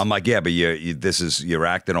understand this. I'm like, yeah, but you're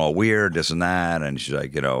acting all weird, this and that. And she's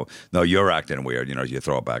like, no, you're acting weird. You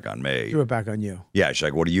throw it back on me. Threw it back on you. Yeah, she's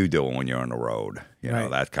like, what are you doing when you're on the road? Right.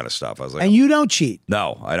 That kind of stuff. I was like, And you don't cheat.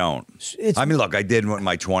 no, I don't. I mean, look, I did in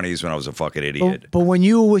my 20s when I was a fucking idiot. But when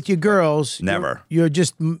you were with your girls, Never. You're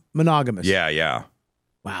just monogamous. Yeah.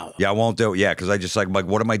 Wow. Yeah, I won't do it. Yeah, because I just like,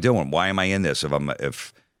 what am I doing? Why am I in this?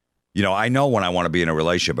 I know when I want to be in a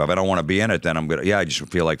relationship. If I don't want to be in it, then I just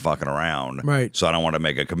feel like fucking around. Right. So I don't want to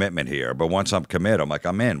make a commitment here. But once I'm committed, I'm like,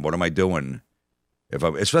 I'm in. What am I doing?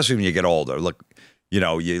 Especially when you get older. Look, you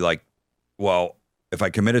like, well, if I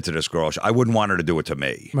committed to this girl, I wouldn't want her to do it to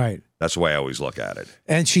me. Right. That's the way I always look at it.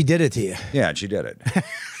 And she did it to you. Yeah, and she did it.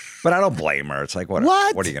 But I don't blame her. It's like, what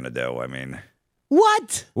are you going to do? I mean...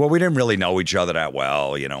 What? Well, we didn't really know each other that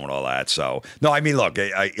well, and all that. So, no, I mean, look,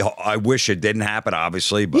 I wish it didn't happen,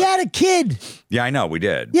 obviously. But You had a kid. yeah, I know, we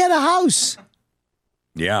did. You had a house.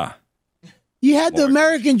 Yeah. You had the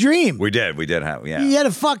American dream. We did have, yeah. You had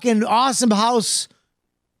a fucking awesome house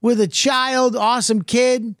with a child, awesome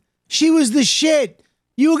kid. She was the shit.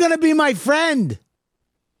 You were going to be my friend.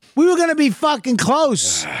 We were going to be fucking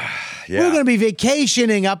close. Yeah. We were going to be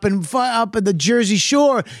vacationing up at the Jersey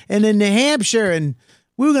Shore and in New Hampshire, and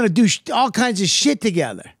we were going to do all kinds of shit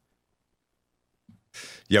together.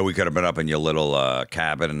 Yeah, we could have been up in your little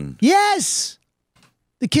cabin. Yes.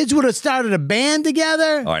 The kids would have started a band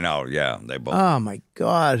together. Oh, I know, yeah. They both. Oh, my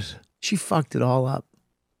God. She fucked it all up.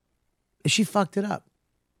 She fucked it up.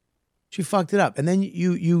 And then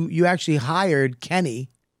you actually hired Kenny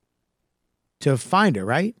to find her,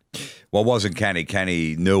 right? Well, it wasn't Kenny.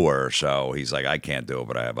 Kenny knew her, so he's like, I can't do it,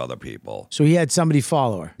 but I have other people. So he had somebody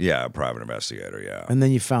follow her. Yeah, a private investigator, yeah. And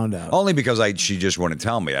then you found out. Only because she just wouldn't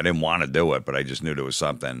tell me. I didn't want to do it, but I just knew there was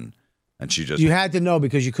something, and she just... You had to know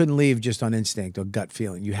because you couldn't leave just on instinct or gut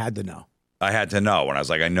feeling. You had to know. I had to know, and I was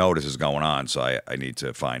like, I know this is going on, so I need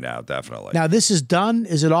to find out, definitely. Now, this is done?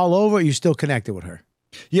 Is it all over? Or are you still connected with her?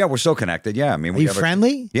 Yeah, we're still connected, yeah. I mean, Are you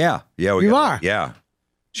friendly? Yeah. You are? Yeah.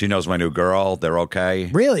 She knows my new girl. They're okay.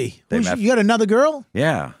 Really? They met- You got another girl?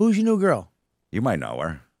 Yeah. Who's your new girl? You might know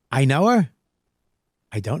her. I know her?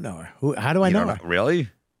 I don't know her. How do I You know don't her? Really?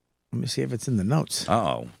 Let me see if it's in the notes.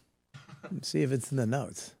 Uh-oh. Let me see if it's in the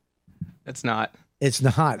notes. It's not. It's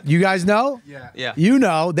not. You guys know? Yeah. You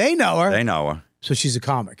know. They know her. They know her. So she's a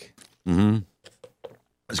comic. Mm-hmm.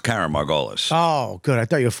 It's Karen Margolis. Oh, good. I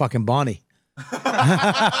thought you were fucking Bonnie.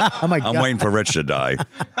 Oh my God. I'm waiting for Rich to die.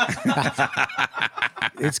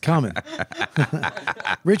 It's coming.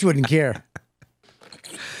 Rich wouldn't care.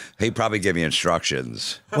 He'd probably give me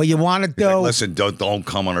instructions. Well, you want it He's like, though. listen, don't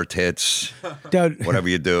come on her tits. Don't, Whatever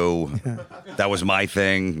you do, that was my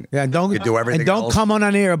thing. yeah, don't you do everything. and don't else. come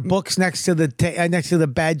on here. Books next to the next to the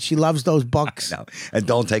bed. She loves those books. No. And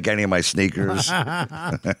don't take any of my sneakers.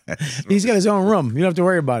 He's got his own room. You don't have to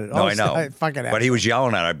worry about it. No, I know. Fucking But he was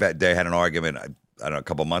yelling at her. I bet they had an argument, I don't know, a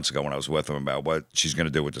couple months ago when I was with him about what she's going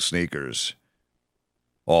to do with the sneakers.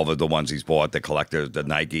 All the ones he's bought, the collectors, the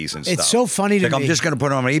Nikes and stuff. It's so funny to Like, me. I'm just going to put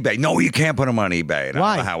them on eBay. No, you can't put them on eBay. And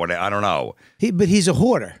Why? I don't know how I don't know. But he's a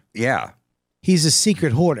hoarder. Yeah. He's a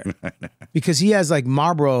secret hoarder because he has like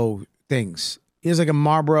Marlboro things. He has like a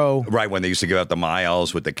Marlboro. Right, when they used to give out the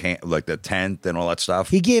miles with the like the tent and all that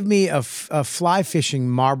stuff. He gave me a fly fishing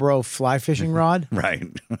Marlboro fly fishing rod Right.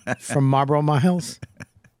 from Marlboro Miles,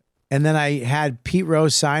 and then I had Pete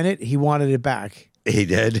Rose sign it. He wanted it back. He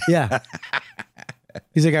did? Yeah.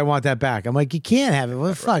 He's like, I want that back. I'm like, you can't have it. What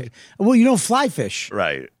the fuck? Well, you don't fly fish.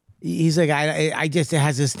 Right. He's like, I just, it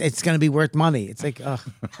has this, it's going to be worth money. It's like, ugh.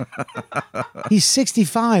 He's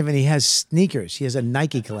 65 and he has sneakers. He has a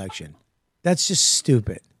Nike collection. That's just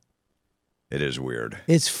stupid. It is weird.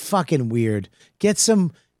 It's fucking weird. Get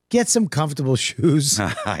some comfortable shoes.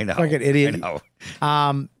 I know. Fucking idiot.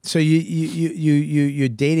 I know. So you're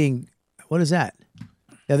dating. What is that?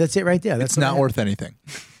 Yeah, that's it right there. That's It's not worth anything.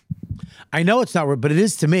 I know it's not worth, but it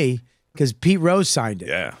is to me because Pete Rose signed it.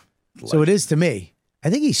 Yeah. So it is to me. I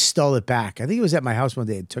think he stole it back. I think he was at my house one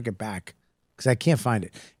day and took it back because I can't find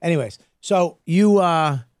it. Anyways, so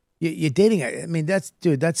you're dating. I mean, that's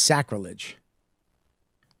sacrilege.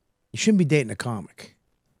 You shouldn't be dating a comic.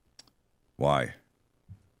 Why?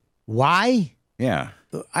 Why? Yeah.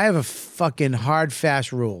 I have a fucking hard,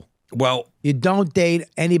 fast rule. Well, You don't date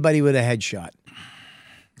anybody with a headshot.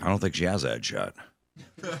 I don't think she has a headshot.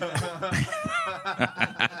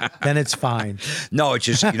 Then it's fine. No, it's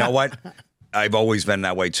just, you know what? I've always been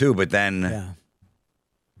that way too, but then, Yeah.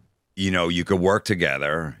 you know, you could work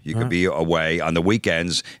together. You could be away on the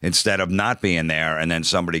weekends instead of not being there and then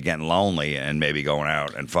somebody getting lonely and maybe going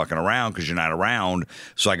out and fucking around because you're not around.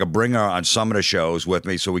 So I could bring her on some of the shows with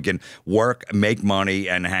me so we can work, make money,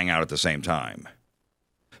 and hang out at the same time.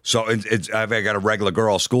 So I've got a regular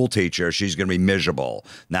girl school teacher. She's going to be miserable.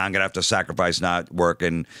 Now I'm going to have to sacrifice not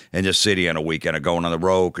working in the city on a weekend or going on the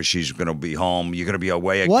road because she's going to be home. You're going to be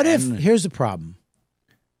away again. What if, here's the problem.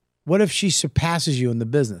 What if she surpasses you in the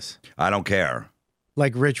business? I don't care.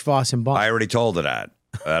 Like Rich Voss and Bond. I already told her that.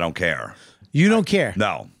 I don't care. You don't care?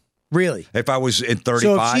 No. Really? If I was in 35.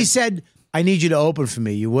 So if she said, I need you to open for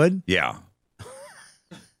me, you would? Yeah.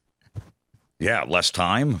 Yeah, less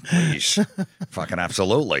time, please. Fucking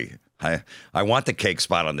absolutely. I want the cake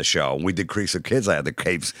spot on the show. We did Crease of Kids. I had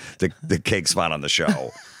the cake spot on the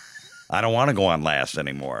show. I don't want to go on last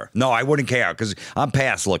anymore. No, I wouldn't care because I'm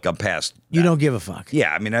past. Look, I'm past. You don't give a fuck.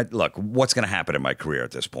 Yeah, I mean, look, what's going to happen in my career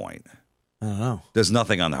at this point? I don't know. There's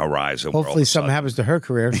nothing on the horizon. where all Hopefully of a something sudden- happens to her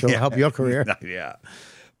career. She'll help your career. Yeah.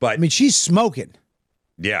 But, I mean, she's smoking.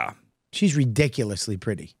 yeah, She's ridiculously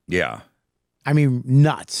pretty. yeah, I mean,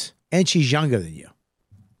 nuts. And she's younger than you.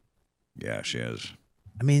 yeah, she is.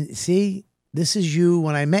 I mean, see, this is you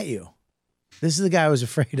when I met you. This is the guy I was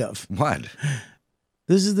afraid of. What?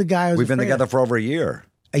 This is the guy I was We've been afraid together of. for over a year.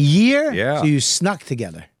 A year? Yeah. So you snuck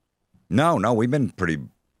together. No, we've been pretty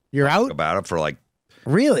You're out? about it for like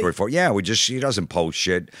Really? 3 or 4. Yeah, she doesn't post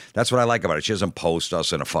shit. That's what I like about it. She doesn't post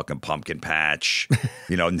us in a fucking pumpkin patch,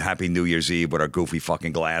 Happy New Year's Eve with our goofy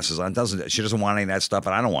fucking glasses on. She doesn't want any of that stuff,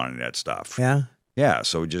 and I don't want any of that stuff. Yeah. Yeah,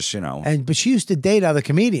 so just, But she used to date other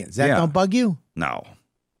comedians. That Yeah. don't bug you? no,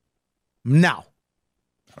 No.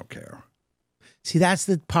 I don't care. See, that's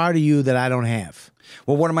the part of you that I don't have.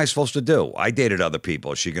 Well, what am I supposed to do? I dated other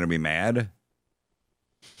people. Is she going to be mad?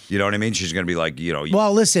 You know what I mean? She's going to be like,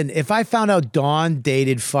 Well, listen, if I found out Dawn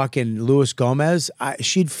dated fucking Luis Gomez,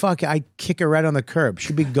 I'd kick her right on the curb.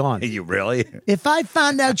 She'd be gone. you really? If I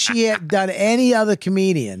found out she had done any other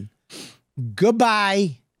comedian,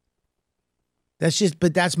 goodbye.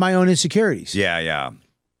 But that's my own insecurities. Yeah, yeah.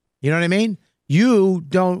 You know what I mean?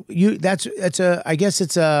 I guess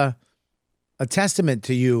it's a testament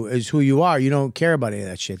to you as who you are. You don't care about any of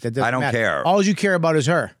that shit. That doesn't I don't matter. care. All you care about is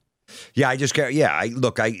her. Yeah, I just care. Yeah,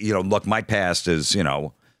 look, my past is,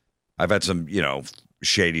 I've had some,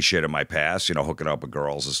 shady shit in my past, hooking up with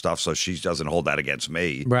girls and stuff. So she doesn't hold that against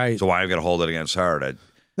me. Right. So why am I going to hold it against her?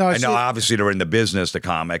 No, I know, obviously, they're in the business, the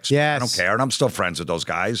comics. Yes. I don't care, and I'm still friends with those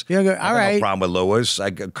guys. Yeah, good. I All got right. no problem with Lewis.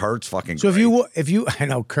 Kurt's fucking So great. if you, I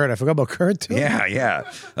know Kurt. I forgot about Kurt too. Yeah.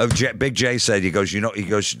 Big J said, he goes,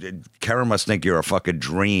 Karen must think you're a fucking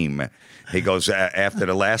dream. He goes, after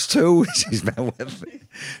the last two she's been with me,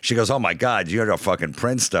 she goes, oh my God, you're a fucking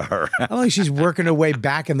prince to her. I don't think she's working her way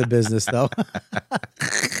back in the business though.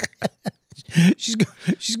 she's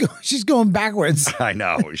going backwards. I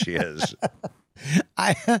know, she is.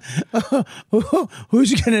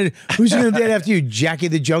 Who's gonna date after you, Jackie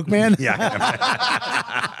the Joke Man? Yeah.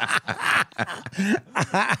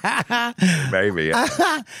 Maybe. Yeah.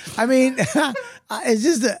 I mean, it's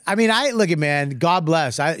just. I look at, man. God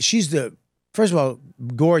bless. She's first of all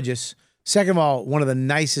gorgeous. Second of all, one of the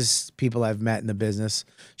nicest people I've met in the business.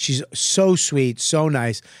 She's so sweet, so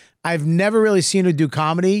nice. I've never really seen her do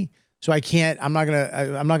comedy, so I can't. I'm not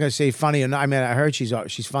gonna say funny or not. I mean, I heard she's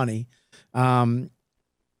funny. Well,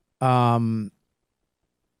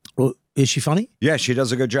 is she funny? Yeah, she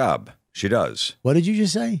does a good job. She does. What did you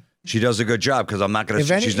just say? She does a good job because I'm not going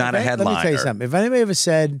to. She's not a headliner. Let me tell you something. If anybody ever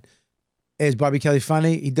said, "Is Bobby Kelly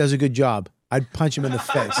funny?" He does a good job. I'd punch him in the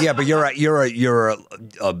face. Yeah, but you're a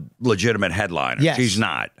legitimate headliner. Yes. She's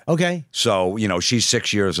not. Okay. So she's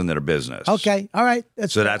 6 years into the business. Okay. All right.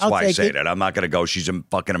 That's why I say that. I'm not going to go. She's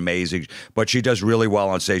fucking amazing, but she does really well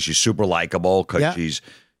on stage. She's super likable because she's.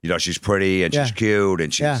 She's pretty and she's cute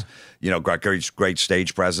and she's, got great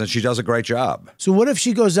stage presence. She does a great job. So what if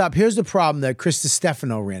she goes up? Here's the problem that Chris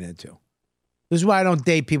Stefano ran into. This is why I don't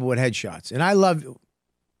date people with headshots. And I love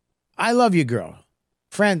you, girl.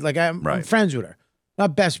 Friend, like I'm friends with her.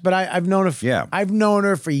 Not best, but I've known her. I've known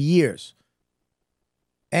her for years.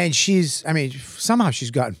 And somehow she's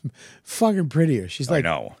gotten fucking prettier. She's like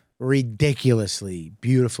ridiculously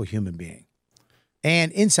beautiful human being.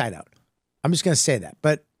 And inside out. I'm just going to say that.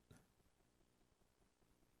 But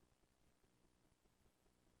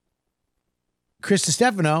Chris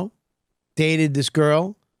Stefano dated this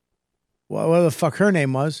girl, whatever the fuck her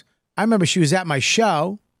name was. I remember she was at my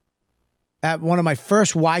show at one of my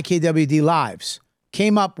first YKWd lives.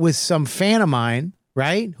 Came up with some fan of mine,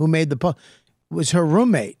 right? Who made was her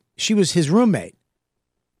roommate. She was his roommate.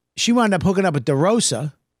 She wound up hooking up with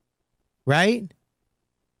DeRosa, right?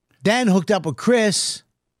 Then hooked up with Chris,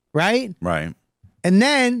 right? Right. And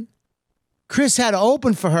then Chris had to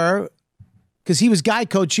open for her because he was guy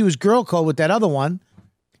code, she was girl code with that other one.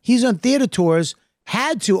 He's on theater tours,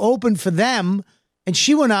 had to open for them, and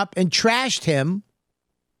she went up and trashed him,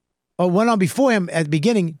 or went on before him at the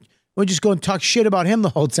beginning. We'll just go and talk shit about him the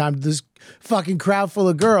whole time to this fucking crowd full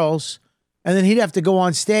of girls, and then he'd have to go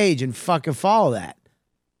on stage and fucking follow that.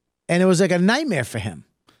 And it was like a nightmare for him.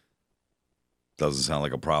 Doesn't sound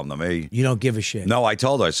like a problem to me. You don't give a shit. No, I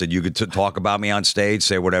told her. I said, you could talk about me on stage,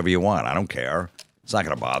 say whatever you want. I don't care. It's not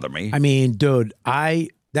going to bother me. I mean, dude, I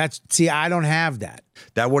don't have that.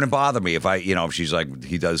 That wouldn't bother me if she's like,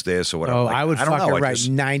 he does this or whatever. Oh, like, I would I don't fucking know. write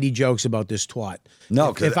 90 jokes about this twat.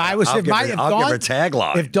 No, if I was, I'll if give my, her, if I'll Dawn, give her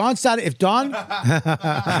tagline. If Dawn,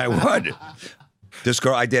 I would. This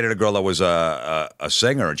girl, I dated a girl that was a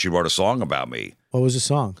singer, and she wrote a song about me. What was the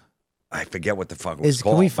song? I forget what the fuck it was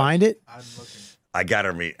called. Can we find it? I got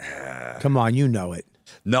to read. Come on, you know it.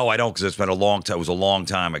 No, I don't, because it's been a long time. It was a long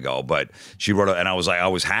time ago, but she wrote it, and I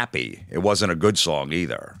was happy. It wasn't a good song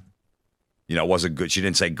either. It wasn't good. She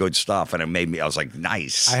didn't say good stuff, and it made me. I was like,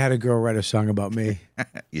 nice. I had a girl write a song about me.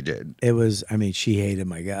 You did. It was. I mean, she hated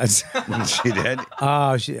my guts. She did.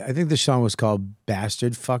 Oh, I think the song was called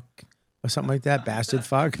 "Bastard Fuck" or something like that. Bastard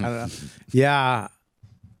Fuck. I don't know. Yeah.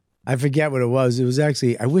 I forget what it was. It was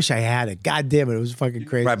actually, I wish I had it. God damn it. It was fucking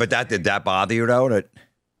crazy. Right, but did that bother you, though?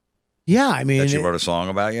 Yeah, I mean. That she wrote a song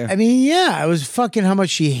about you? I mean, yeah. It was fucking how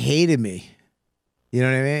much she hated me. You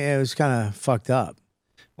know what I mean? It was kind of fucked up.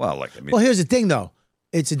 Well, here's the thing, though.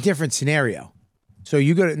 It's a different scenario. So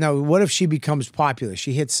now, what if she becomes popular?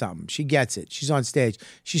 She hits something. She gets it. She's on stage.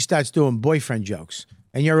 She starts doing boyfriend jokes,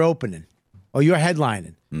 and you're opening, or you're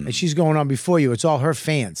headlining, and she's going on before you. It's all her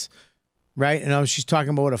fans. Right? And she's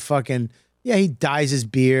talking about what a fucking, he dyes his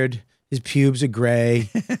beard. His pubes are gray.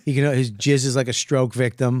 His jizz is like a stroke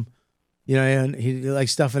victim. And he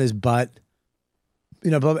likes stuff in his butt.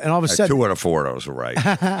 And all of a sudden. 2 out of 4 of those were right.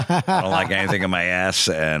 I don't like anything in my ass,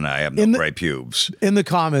 and I have no gray pubes. In the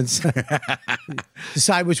comments.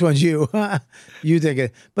 Decide which one's you. You think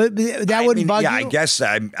it. But that wouldn't bug you? Yeah, I guess,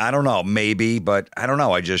 I don't know, maybe, but I don't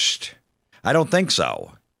know. I don't think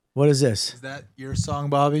so. What is this? Is that your song,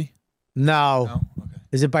 Bobby? No. No? Okay.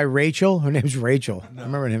 Is it by Rachel? Her name's Rachel. No. I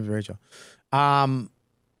remember her name's Rachel.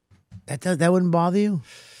 That wouldn't bother you?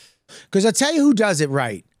 Because I'll tell you who does it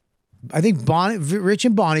right. I think Rich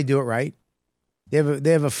and Bonnie do it right.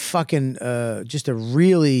 They have a fucking just a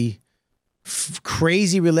really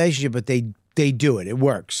crazy relationship, but they do it. It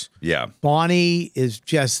works. Yeah. Bonnie is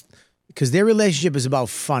just because their relationship is about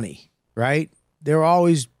funny, right? They're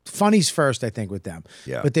always funny's first, I think, with them.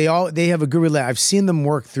 Yeah. But they have a good relationship. I've seen them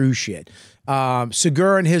work through shit.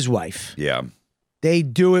 Segura and his wife, Yeah. they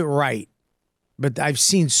do it right. But I've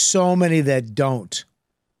seen so many that don't.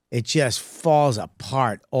 It just falls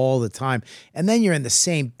apart all the time. And then you're in the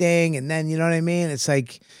same thing. And then, you know what I mean? It's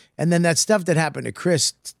like, and then that stuff that happened to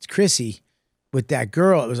Chrissy with that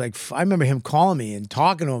girl, it was like, I remember him calling me and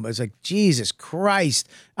talking to him. It was like, Jesus Christ,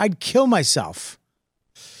 I'd kill myself.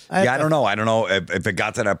 Yeah, I don't know. I don't know if it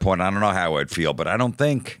got to that point. I don't know how I'd feel, but I don't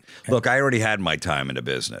think. Look, I already had my time in the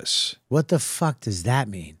business. What the fuck does that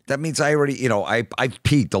mean? That means I already, I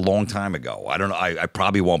peaked a long time ago. I don't know. I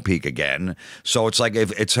probably won't peak again. So it's like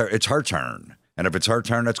if it's her turn, and if it's her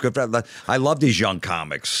turn, that's good for her. I love these young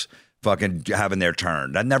comics fucking having their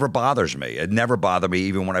turn. That never bothers me. It never bothered me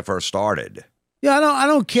even when I first started. Yeah, I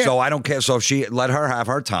don't care. So I don't care. So if she let her have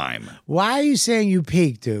her time. Why are you saying you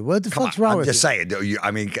peaked, dude? What the fuck's wrong I'm with just you? saying. I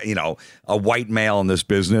mean, a white male in this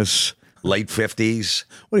business, late 50s.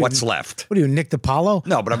 What's left? What are you, Nick DiPaolo?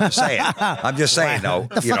 No, but I'm just saying. No.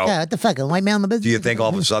 What the fuck? A white man in the business? Do you think all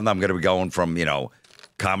of a sudden I'm going to be going from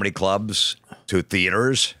comedy clubs to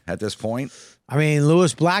theaters at this point? I mean,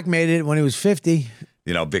 Lewis Black made it when he was 50.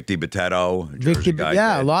 Vicky Botetto, Jersey guy.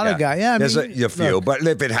 Yeah, a lot of guys. Yeah, there's a few, but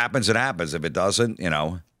if it happens, it happens. If it doesn't,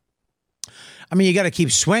 I mean, you got to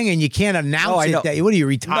keep swinging. You can't announce it. What are you,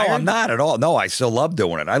 retired? No, I'm not at all. No, I still love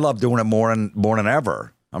doing it. I love doing it more than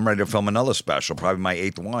ever. I'm ready to film another special, probably my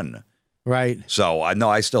 8th one. Right. So I know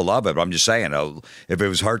I still love it, but I'm just saying, if it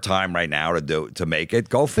was her time right now to make it,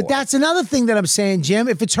 go for it. But that's another thing that I'm saying, Jim.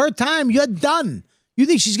 If it's her time, you're done. You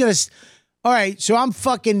think she's gonna? All right, so I'm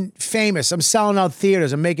fucking famous. I'm selling out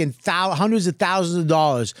theaters. I'm making hundreds of thousands of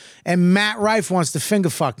dollars, and Matt Rife wants to finger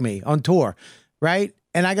fuck me on tour, right?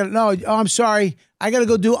 And I got I'm sorry. I got to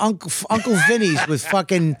go do Uncle Vinny's with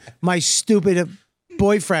fucking my stupid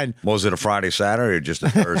boyfriend. Was it a Friday, Saturday, or just a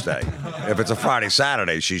Thursday? If it's a Friday,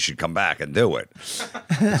 Saturday, she should come back and do it.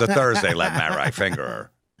 If it's a Thursday, let Matt Rife finger her.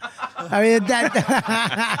 I mean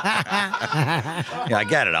yeah, I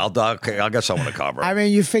get it. I'll get someone to cover it. I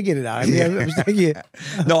mean, you figured it out. I mean, I was thinking,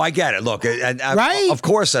 no, I get it. Look, right? Of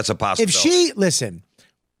course, that's a possibility.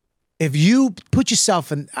 If you put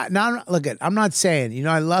yourself in, now look at, I'm not saying,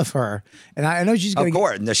 I love her, and I know she's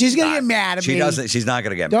gonna, she's gonna get mad at me. She doesn't. She's not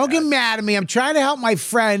gonna get. Don't get mad at me. I'm trying to help my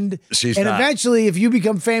friend. Eventually, if you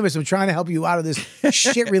become famous, I'm trying to help you out of this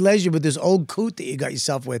shit relationship with this old coot that you got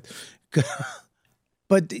yourself with.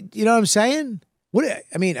 But you know what I'm saying?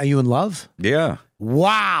 Are you in love? Yeah.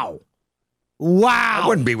 Wow. I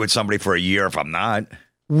wouldn't be with somebody for a year if I'm not.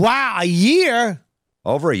 Wow, a year?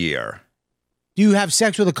 Over a year. Do you have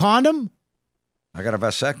sex with a condom? I got a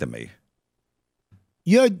vasectomy.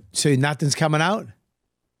 So nothing's coming out?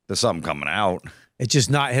 There's something coming out. It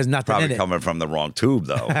just has nothing Probably in it. coming from the wrong tube,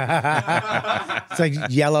 though. It's like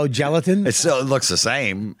yellow gelatin? It still looks the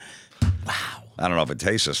same. Wow. I don't know if it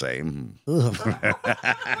tastes the same.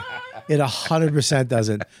 It 100%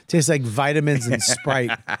 doesn't. Tastes like vitamins and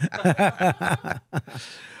Sprite.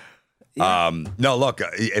 No, look,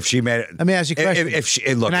 if she made it. Let me ask you a question.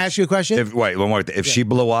 Can I ask you a question? Wait, one more. If she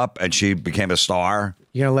blew up and she became a star.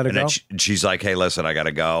 You're going to let her and go? then she's like, hey, listen, I got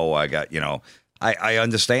to go. I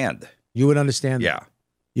understand. You would understand? Yeah.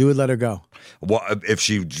 You would let her go? Well, if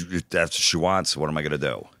that's what she wants, what am I going to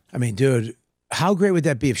do? I mean, dude, how great would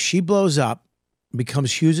that be if she blows up,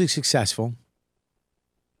 becomes hugely successful,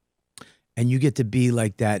 and you get to be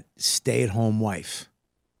like that stay-at-home wife?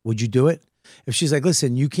 Would you do it? If she's like,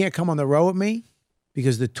 listen, you can't come on the road with me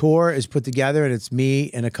because the tour is put together and it's me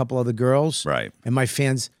and a couple other girls. Right. And my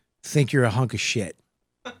fans think you're a hunk of shit.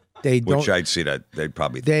 Which I'd see that they'd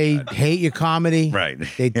probably hate your comedy. Right.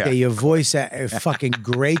 Your voice fucking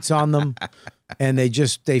grates on them, and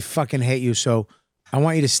they fucking hate you. So I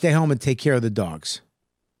want you to stay home and take care of the dogs.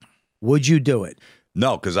 Would you do it?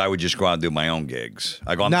 No, because I would just go out and do my own gigs.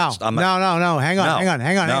 No.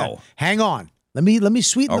 Hang on. Let me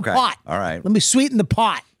sweeten the pot. All right. Let me sweeten the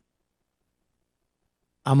pot.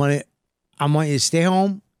 I want you to stay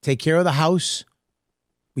home, take care of the house.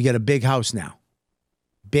 We got a big house now.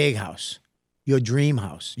 Big house. Your dream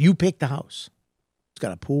house. You pick the house. It's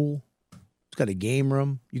got a pool. It's got a game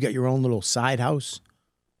room. You got your own little side house,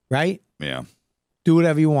 right? Yeah. Do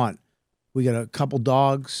whatever you want. We got a couple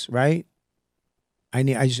dogs, right?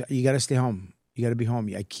 You got to stay home. You got to be home.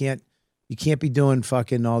 You can't be doing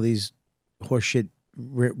fucking all these horseshit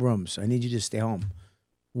rooms. I need you to stay home.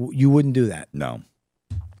 You wouldn't do that. No.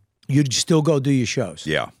 You'd still go do your shows.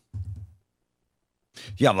 Yeah.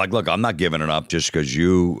 Yeah, I'm like, look, I'm not giving it up just because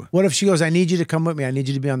you. What if she goes, I need you to come with me. I need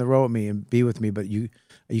you to be on the road with me and be with me, but you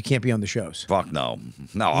can't be on the shows. Fuck no.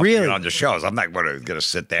 No, I'll Really? be on the shows. I'm not going to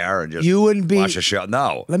sit there and just You wouldn't be. watch a show.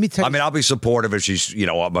 No. Let me tell I you- mean, I'll be supportive if she's,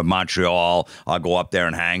 up in Montreal. I'll go up there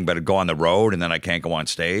and hang, but go on the road and then I can't go on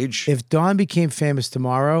stage. If Dawn became famous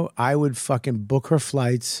tomorrow, I would fucking book her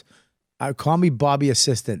flights. Call me Bobby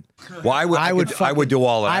assistant. Well, I would do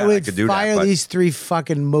all of that. I would could do fire that, but these 3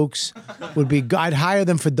 fucking mooks. I'd hire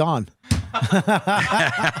them for Dawn.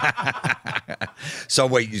 So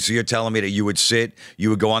wait, so you're telling me that you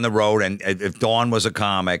would go on the road, and if Dawn was a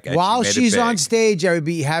comic, and While she made it she's big, on stage, I would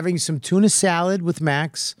be having some tuna salad with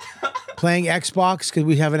Max, playing Xbox because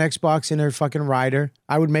we have an Xbox in her fucking rider.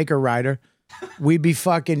 I would make her rider. We'd be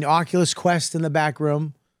fucking Oculus Quest in the back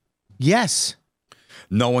room. Yes.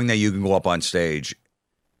 knowing that you can go up on stage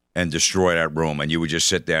and destroy that room, and you would just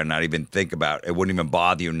sit there and not even think about it. It wouldn't even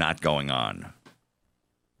bother you not going on.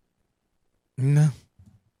 No.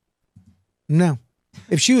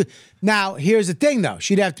 If she now, here's the thing though,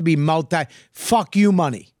 she'd have to be fuck you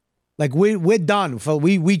money. Like we're done.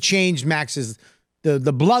 We changed Max's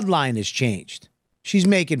the bloodline has changed. She's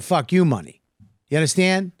making fuck you money. You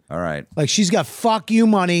understand? All right. Like she's got fuck you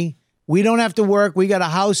money. We don't have to work. We got a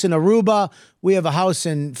house in Aruba. We have a house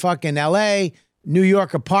in fucking LA, New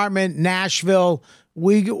York apartment, Nashville.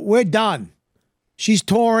 We're done. She's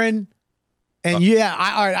touring. And all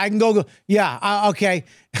right, I can go. Yeah, okay.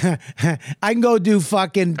 I can go do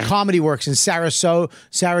fucking Comedy Works in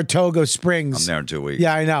Saratoga Springs. I'm there in 2 weeks.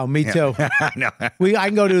 Yeah, I know. Me too. I know. I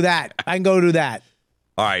can go do that.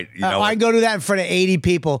 All right. I can go do that in front of 80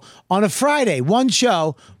 people on a Friday, one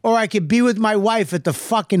show, or I could be with my wife at the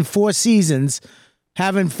fucking Four Seasons,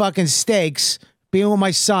 having fucking steaks, being with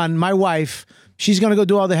my son, my wife. She's going to go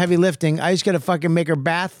do all the heavy lifting. I just got to fucking make her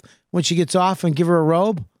bath when she gets off and give her a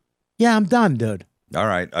robe. Yeah, I'm done, dude. All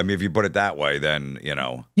right. I mean, if you put it that way, then,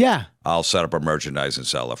 Yeah. I'll set up her merchandise and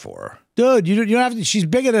sell it for her. Dude, you don't have to. She's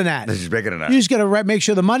bigger than that. She's bigger than that. You just got to make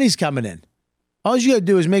sure the money's coming in. All you got to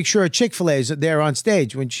do is make sure her Chick-fil-A is there on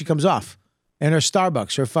stage when she comes off. And her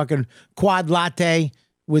Starbucks, her fucking quad latte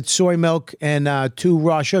with soy milk and 2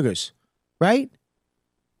 raw sugars. Right?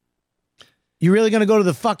 You really going to go to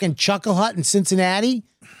the fucking Chuckle Hut in Cincinnati?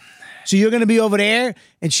 So you're going to be over there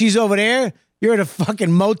and she's over there? You're at a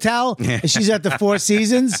fucking motel and she's at the Four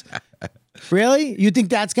Seasons? Really? You think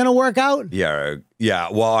that's going to work out? Yeah.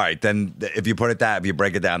 Well, all right. Then if you break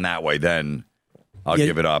it down that way, then I'll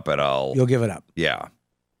give it up and You'll give it up. Yeah.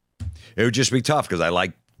 It would just be tough because I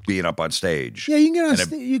like being up on stage. Yeah, you can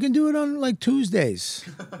get on you can do it on like Tuesdays.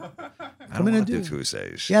 I don't want to do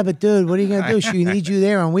Tuesdays. Yeah, but dude, what are you going to do? She needs you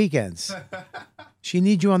there on weekends. She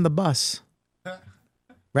needs you on the bus.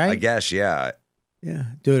 Right? I guess, yeah. Yeah.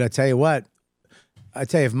 Dude, I tell you what.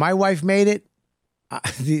 If my wife made it, I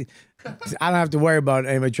don't have to worry about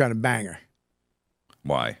anybody trying to bang her.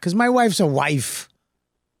 Why? Because my wife's a wife.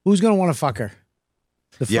 Who's going to want to fuck her?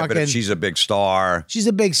 But if she's a big star, she's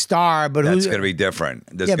a big star, but that's going to be different.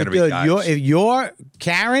 There's yeah, going but to be dude, guys. if you're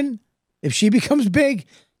Karen, if she becomes big,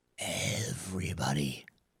 everybody.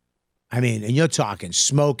 I mean, and you're talking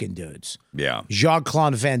smoking dudes. Yeah.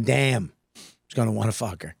 Jean-Claude Van Damme is going to want to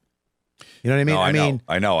fuck her. You know what I mean? No,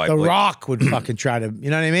 I know. The Rock would fucking try to, you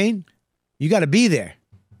know what I mean? You got to be there.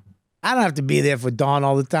 I don't have to be there for Dawn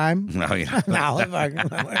all the time. No, yeah. No,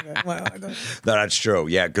 That's true.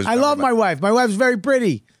 Yeah, because I love my wife. My wife's very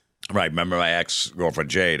pretty. Right. Remember my ex-girlfriend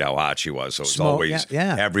Jade, how hot she was. So it was always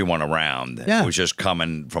everyone around. Yeah. It was just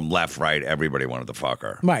coming from left, right. Everybody wanted to fuck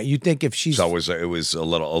her. Right. You think if she's... So it was a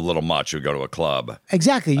little much. You go to a club.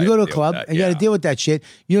 Exactly. You go to a club and you got to deal with that shit.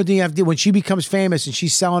 You don't think you have to deal... When she becomes famous and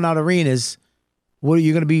she's selling out arenas, what are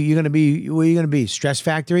you going to be? Where are you going to be? Stress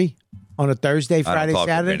Factory? On a Thursday, Friday, I don't talk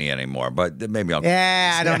Saturday? to Vinny anymore, but maybe I'll...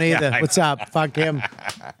 Yeah, I don't either. What's up? Fuck him.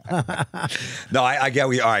 No, I get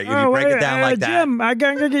you. All right, if you break it down like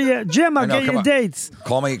that... Jim, I'll get you dates.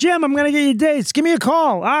 Call me. Jim, I'm going to get you dates. Give me a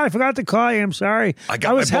call. I forgot to call you. I'm sorry. I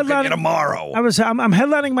got my booking tomorrow. I'm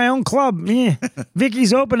headlining my own club. Yeah.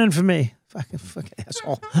 Vicky's opening for me. Fucking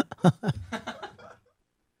asshole.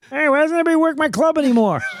 Hey, why doesn't anybody work my club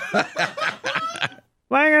anymore?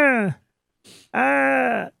 Why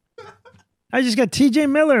I just got TJ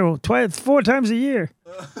Miller 4 times a year.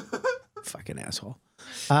 Fucking asshole.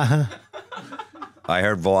 I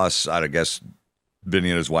heard Voss, I guess Vinny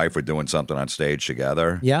and his wife were doing something on stage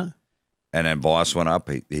together. Yeah. And then Voss went up.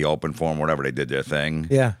 He opened for him, whatever. They did their thing.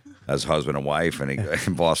 Yeah. As husband and wife. And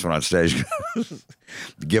Voss went on stage.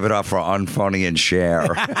 Give it up for Unfunny and Cher.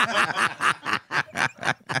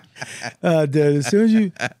 Dude,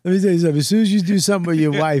 let me tell you something. As soon as you do something with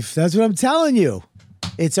your wife, that's what I'm telling you.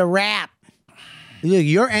 It's a wrap.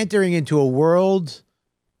 You're entering into a world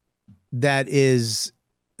that is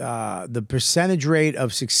the percentage rate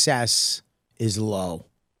of success is low.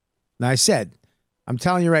 And I said, I'm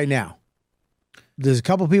telling you right now, there's a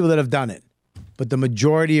couple people that have done it, but the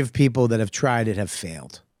majority of people that have tried it have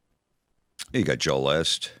failed. You got Joe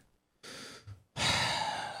List.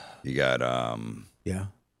 You got Yeah.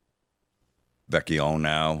 Becky O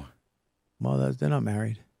now. Well, they're not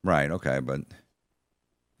married. Right, okay, but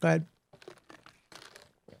Go ahead.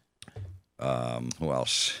 who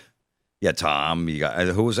else? Yeah, Tom. You got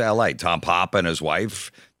who was LA? Tom Papa and his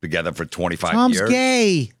wife together for 25 Tom's years.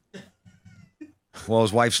 gay. Well,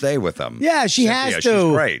 his wife stayed with him. Yeah, she has to. She's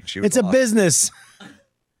great. She was It's a awesome. business.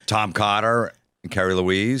 Tom Cotter and Carrie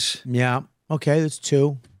Louise. Yeah. Okay, that's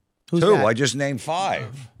two. Who's Two. that? I just named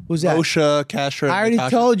 5. Who's that? Osha, Kasher, I already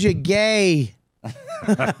Natasha. told you, gay.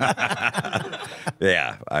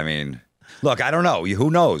 Yeah, I mean, look, I don't know.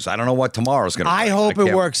 Who knows? I don't know what tomorrow's going to I hope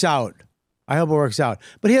it works out. I hope it works out.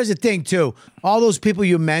 But here's the thing, too. All those people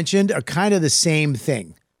you mentioned are kind of the same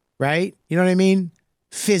thing, right? You know what I mean?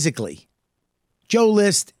 Physically. Joe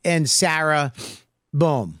List and Sarah,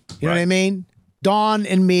 boom. You know what I Right. mean? Dawn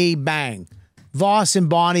and me, bang. Voss and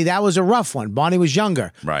Bonnie, that was a rough one. Bonnie was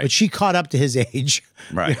younger. Right. But she caught up to his age.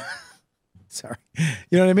 Right. Sorry.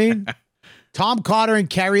 You know what I mean? Tom Carter and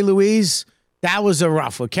Carrie Louise, that was a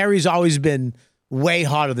rough one. Carrie's always been way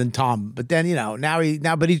harder than Tom. But then,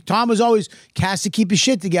 Tom was always cast to keep his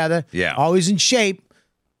shit together. Yeah. Always in shape.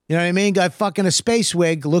 You know what I mean? Got fucking a space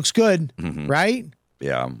wig, looks good, right?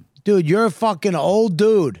 Yeah. Dude, you're a fucking old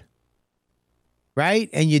dude, right?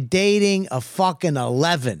 And you're dating a fucking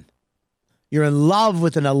 11. You're in love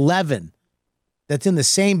with an 11 that's in the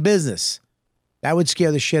same business. That would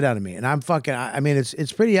scare the shit out of me. And I'm fucking, I mean,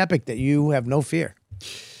 it's pretty epic that you have no fear.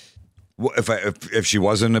 Well, if she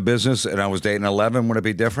was in the business and I was dating 11, would it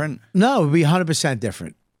be different? No, it would be 100%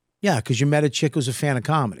 different. Yeah, because you met a chick who's a fan of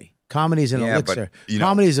comedy. Comedy's an Yeah, but, elixir. you know-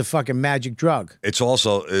 Comedy's a fucking magic drug. It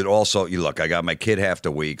also, you look, I got my kid half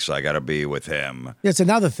the week, so I got to be with him. That's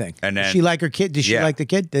another thing. And Does then- she like her kid? Does she Yeah. like the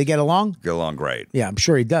kid? Do they get along? Get along great. Yeah, I'm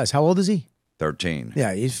sure he does. How old is he? 13.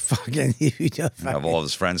 Yeah, he's fucking. Have all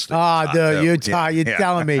his friends. Oh, dude, you're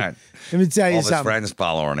telling me. Let me tell you All his something. friends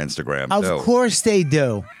follow her on Instagram, Of too. course they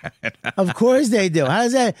do. Of course they do. How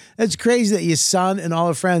does that? That's crazy that your son and all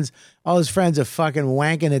his friends are fucking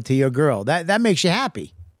wanking it to your girl. That makes you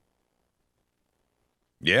happy.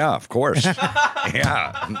 Yeah, of course.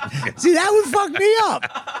 yeah. See, that would fuck me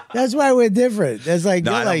up. That's why we're different. That's like,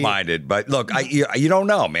 No, you're I don't like, mind it. But look, you don't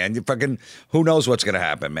know, man. You fucking, who knows what's going to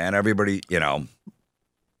happen, man? Everybody,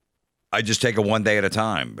 I just take it one day at a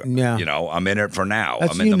time. Yeah. I'm in it for now.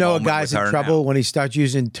 That's I'm when in you the know a moment guy's with in her trouble now. when he starts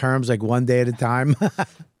using terms like one day at a time.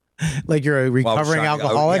 Like you're a Well, I was recovering trying-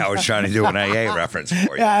 alcoholic. I was trying to do an AA reference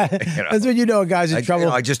for you. Yeah, You know? that's when you know a guy's in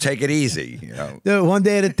trouble. I just take it easy. Dude, one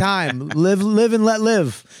day at a time. Live and let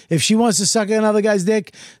live. If she wants to suck another guy's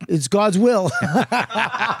dick, it's God's will.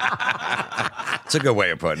 It's a good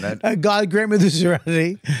way of putting it. God grant me the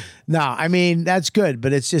serenity. No, I mean that's good,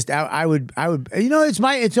 but it's just I would.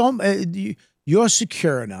 You're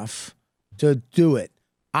secure enough to do it.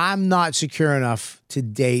 I'm not secure enough to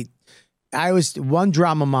date. I was one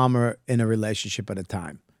drama mama in a relationship at a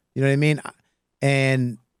time. You know what I mean?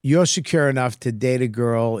 And you're secure enough to date a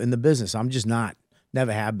girl in the business. I'm just not.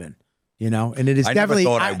 Never have been. And it is I definitely.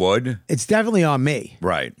 never thought I would. It's definitely on me.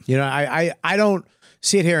 Right. I don't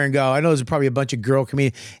sit here and go, I know there's probably a bunch of girl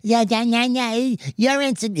comedians. Yeah, you're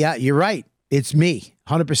into. Yeah, you're right. It's me,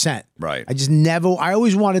 100%. Right. I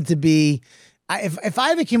always wanted to be. If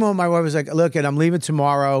I ever came home, my wife was like, "Look, I'm leaving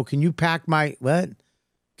tomorrow. Can you pack my what?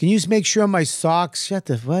 Can you just make sure my socks? Shut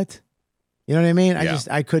the what? You know what I mean? Yeah.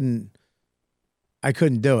 I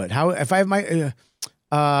couldn't do it. How if I have my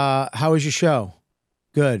how was your show?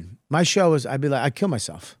 Good. My show was. I'd kill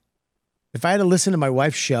myself if I had to listen to my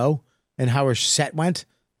wife's show and how her set went.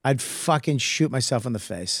 I'd fucking shoot myself in the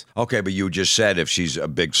face. Okay, but you just said if she's a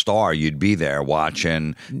big star, you'd be there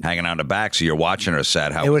watching, hanging on the back. So you're watching her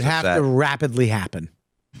set. How It would was the have set? to rapidly happen.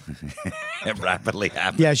 It rapidly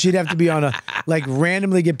happen. Yeah, she'd have to be on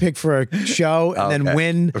randomly get picked for a show and then Okay.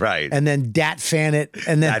 win. Right. And then dat fan it.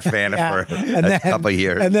 And then Dat fan it for and a couple of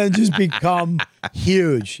years. And then just become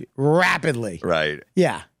huge rapidly. Right.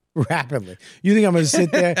 Yeah, rapidly. You think I'm going to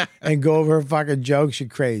sit there and go over her fucking jokes? You're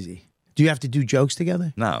crazy. Do you have to do jokes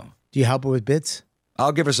together? No. Do you help her with bits?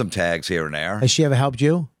 I'll give her some tags here and there. Has she ever helped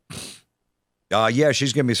you? Yeah,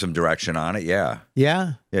 she's giving me some direction on it. Yeah.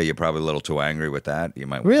 Yeah? Yeah, you're probably a little too angry with that. You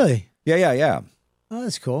might. Really? Yeah. Oh,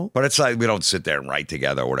 that's cool. But it's like we don't sit there and write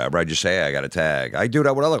together or whatever. I just say, hey, I got a tag. I do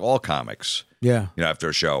that with all comics. Yeah. After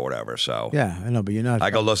a show or whatever. So Yeah, I know, but you're not. I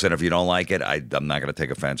go, listen, if you don't like it, I'm not going to take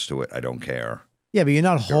offense to it. I don't care. Yeah, but you're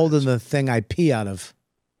not holding the thing I pee out of.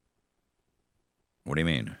 What do you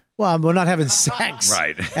mean? Well, we're not having sex.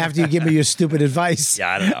 Right. After you give me your stupid advice.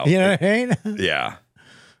 Yeah, I don't know. You know what I mean? Yeah.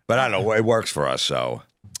 But I don't know. It works for us, so.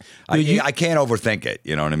 Dude, I can't overthink it.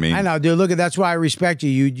 You know what I mean? I know, dude. Look, that's why I respect you.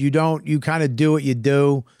 You kind of do what you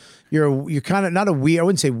do. You're kind of not a weird. I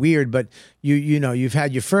wouldn't say weird, but you've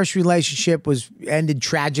had your first relationship ended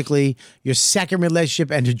tragically. Your second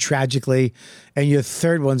relationship ended tragically, and your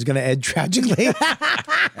third one's gonna end tragically.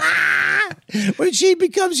 When she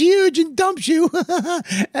becomes huge and dumps you.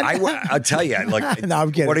 I'll tell you, like, no,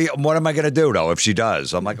 I'm kidding. What am I gonna do though if she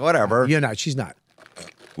does? I'm like, whatever. You're not. She's not.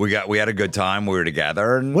 We had a good time. We were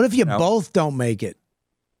together. And, What if you both don't make it?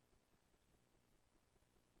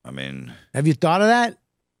 I mean, Have you thought of that?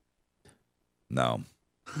 no.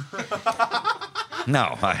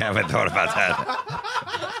 No, I haven't thought about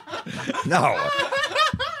that. No.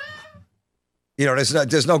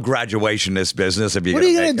 There's no graduation in this business. If What are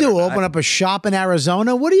you gonna do? Open up a shop in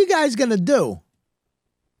Arizona? What are you guys gonna do?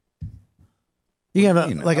 You gonna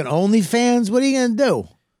have like an OnlyFans? What are you gonna do?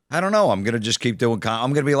 I don't know. I'm gonna just keep doing.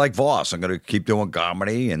 I'm gonna be like Voss. I'm gonna keep doing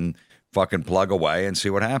comedy and fucking plug away and see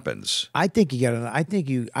what happens. I think you got. I think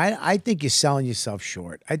you're selling yourself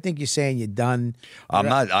short. I think you're saying you're done.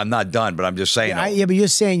 I'm not done, but I'm just saying. Yeah, but you're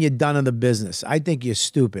saying you're done in the business. I think you're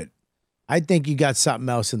stupid. I think you got something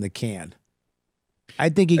else in the can. I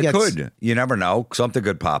think you got. Could. You never know. Something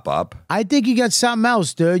could pop up. I think you got something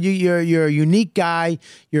else, dude. You're a unique guy.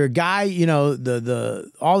 You're a guy.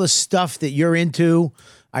 The all the stuff that you're into,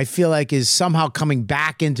 I feel like is somehow coming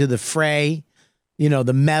back into the fray.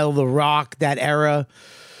 The metal, the rock, that era.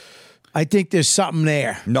 I think there's something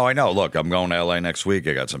there. No, I know. Look, I'm going to LA next week.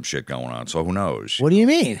 I got some shit going on, so who knows? What do you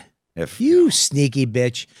mean? If You sneaky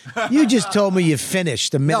bitch! You just told me you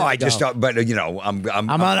finished a minute ago. no, I just don't. But I'm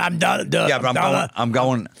done. yeah, but I'm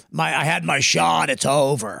going. I had my shot. It's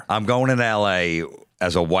over. I'm going to LA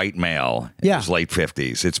as a white male in his late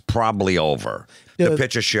 50s. It's probably over to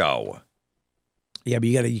pitch a show. Yeah, but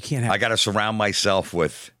you can't have. I got to surround myself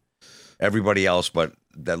with everybody else, but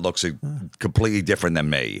that looks completely different than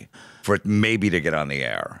me for it maybe to get on the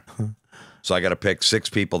air. So I got to pick 6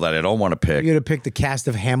 people that I don't want to pick. You're going to pick the cast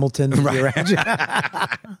of Hamilton. Right.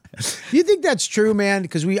 You think that's true, man?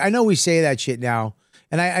 Because I know we say that shit now,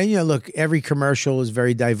 and I look, every commercial is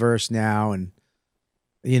very diverse now, and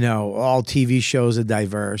all TV shows are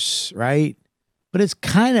diverse, right? But it's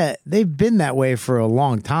they've been that way for a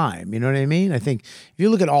long time. You know what I mean? I think if you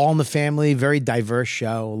look at All in the Family, very diverse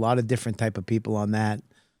show, a lot of different type of people on that.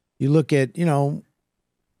 You look at, and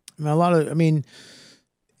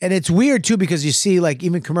it's weird too, because you see like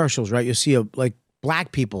even commercials, right? You see like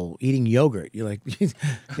black people eating yogurt. You're like,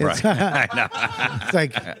 Right. I know. it's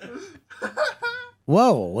like,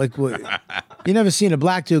 whoa, like what? You never seen a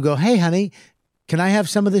black dude go, "Hey, honey, can I have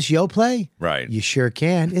some of this Yoplait?" Right. You sure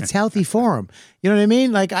can. It's healthy for them. You know what I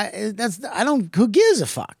mean? Like who gives a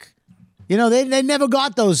fuck? They never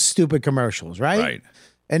got those stupid commercials, right? Right.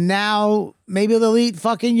 And now maybe they'll eat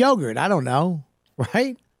fucking yogurt. I don't know,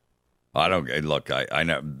 right? I don't look. I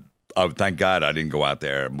know. Oh, thank God I didn't go out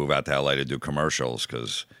there and move out to LA to do commercials,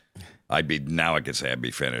 because I could say I'd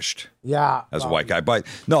be finished. Yeah. As a white guy. But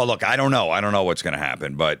no, look, I don't know. I don't know what's going to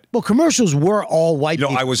happen. But Commercials were all white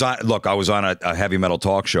people. I was on a heavy metal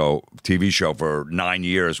talk show, TV show for 9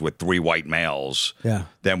 years with 3 white males. Yeah.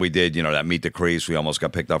 Then we did, that Meet the Crease. We almost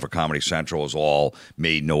got picked up for Comedy Central. It was all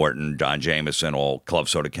me, Norton, Don Jameson, all Club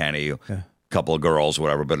Soda Kenny, a couple of girls,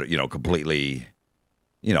 whatever. But completely,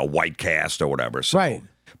 white cast or whatever. So. Right.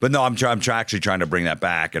 But no, I'm actually trying to bring that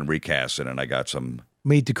back and recast it, and I got some.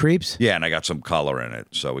 Meet the Creeps? Yeah, and I got some color in it.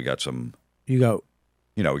 So we got some. You go.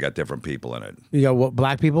 We got different people in it. You got what?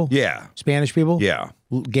 Black people? Yeah. Spanish people? Yeah.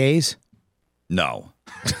 Gays? No.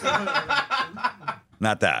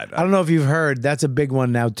 Not that. I don't know if you've heard. That's a big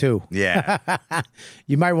one now, too. Yeah.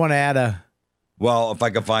 You might want to add a. Well, if I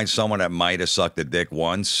could find someone that might have sucked a dick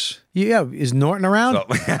once. Yeah. Is Norton around? So,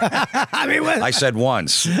 I mean, what? I said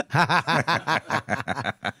once.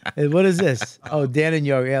 What is this? Oh, Dan and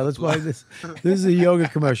yoga. Yeah, let's watch this. This is a yoga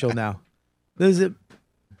commercial now. This is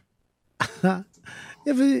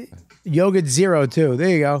it. Yoga Zero, too. There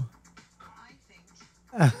you go.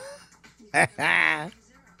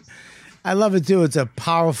 I love it, too. It's a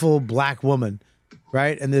powerful black woman,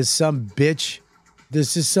 right? And there's some bitch.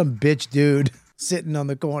 This is some bitch dude sitting on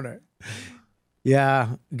the corner.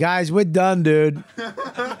 Yeah. Guys, we're done, dude.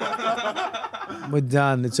 We're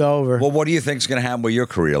done. It's over. Well, what do you think is going to happen with your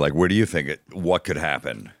career? Like, where do you think what could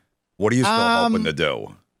happen? What are you still hoping to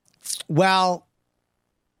do? Well,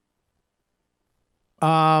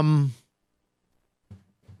 I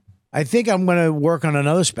think I'm going to work on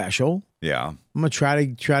another special. Yeah. I'm going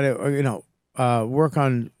to try to work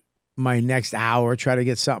on my next hour, try to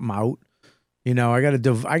get something out. I got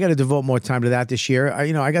to devote more time to that this year.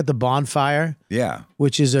 I got the bonfire. Yeah.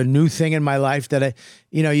 Which is a new thing in my life that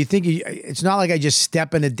you think it's not like I just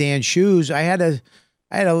step into Dan's shoes. I had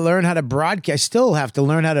to learn how to broadcast. I still have to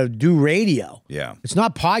learn how to do radio. Yeah. It's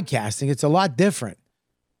not podcasting. It's a lot different.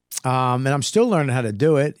 And I'm still learning how to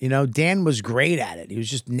do it. Dan was great at it. He was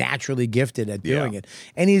just naturally gifted at doing it.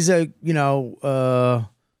 And he's so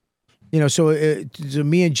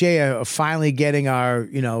me and Jay are finally getting our,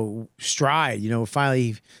 stride, we're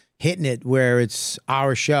finally hitting it where it's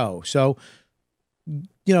our show. So,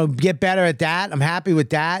 get better at that. I'm happy with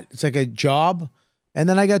that. It's like a job. And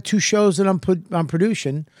then I got 2 shows that I'm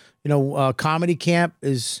producing. Comedy Camp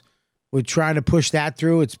we're trying to push that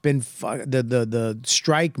through. It's been the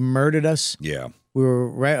strike murdered us. Yeah. We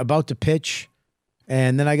were about to pitch.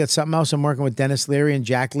 And then I got something else. I'm working with Dennis Leary and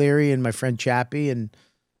Jack Leary and my friend Chappie. And,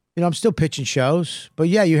 I'm still pitching shows. But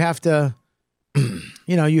yeah, you have to,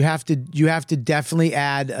 you have to definitely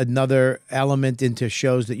add another element into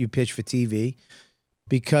shows that you pitch for TV.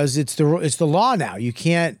 Because it's the law now. You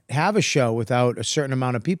can't have a show without a certain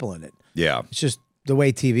amount of people in it. Yeah. It's just the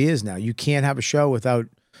way TV is now. You can't have a show without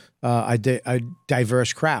a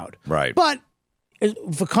diverse crowd. Right. But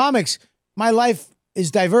for comics, my life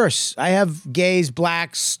is diverse. I have gays,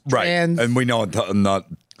 blacks, trans. Right. And we know not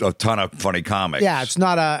a ton of funny comics. Yeah, it's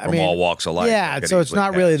not from all walks of life. Yeah, so it's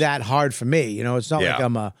not really that hard for me. It's not like Yeah.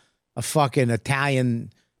 I'm a fucking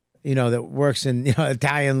Italian, that works in,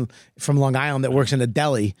 Italian from Long Island that works in a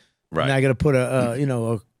deli. Right. And I got to put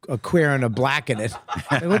a queer and a black in it.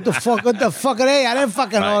 Like, what the fuck are they? I didn't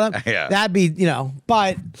fucking know them. Yeah. That'd be,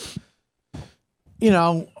 but,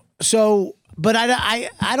 so, but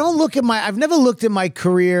I don't look at I've never looked at my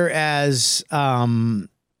career as,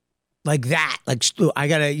 like that. Like, I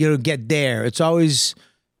got to, get there. It's always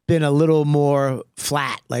been a little more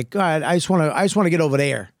flat. Like, all right, I just want to get over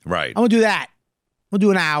there. Right. I'm going to do that. We'll do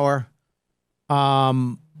an hour. I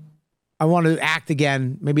want to act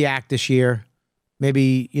again. Maybe act this year.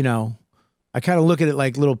 Maybe, I kind of look at it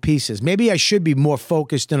like little pieces. Maybe I should be more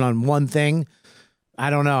focused in on one thing. I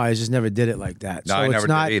don't know. I just never did it like that. No, so I it's never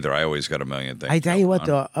not, did either. I always got a million things. I tell you going what, on.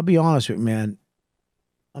 though, I'll be honest with you, man.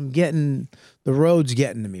 The road's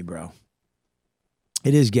getting to me, bro.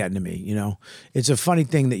 It is getting to me, It's a funny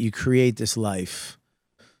thing that you create this life.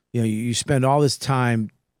 You spend all this time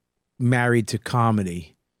married to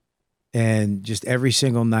comedy and just every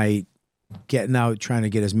single night getting out, trying to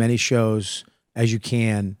get as many shows as you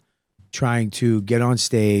can, trying to get on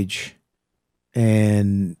stage,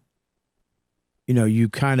 and you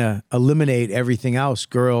kind of eliminate everything else.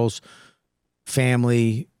 Girls,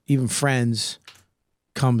 family, even friends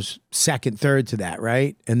comes second, third to that,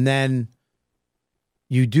 right? And then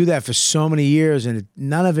you do that for so many years, and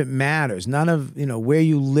none of it matters. None of where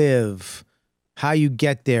you live, how you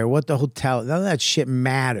get there, what the hotel, none of that shit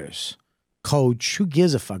matters. Coach, who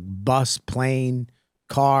gives a fuck? Bus, plane,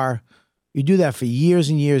 car. You do that for years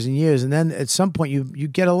and years and years, and then at some point you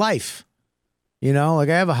get a life. Like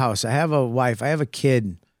I have a house, I have a wife, I have a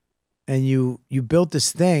kid, and you built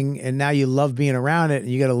this thing, and now you love being around it,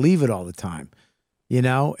 and you got to leave it all the time.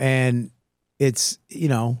 And it's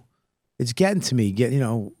it's getting to me.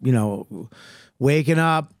 Waking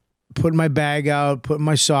up, putting my bag out, putting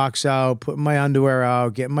my socks out, putting my underwear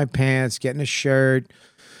out, getting my pants, getting a shirt,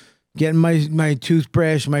 getting my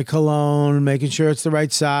toothbrush, my cologne, making sure it's the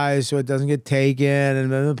right size so it doesn't get taken,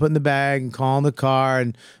 and then putting the bag and calling the car,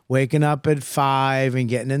 and waking up at 5 and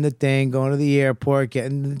getting in the thing, going to the airport,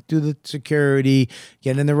 getting through the security,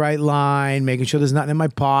 getting in the right line, making sure there's nothing in my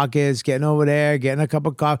pockets, getting over there, getting a cup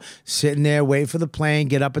of coffee, sitting there, waiting for the plane,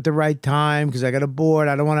 get up at the right time because I got a board.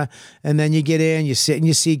 I don't want to. And then you get in, you sit in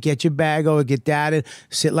your seat, get your bag over, get that in,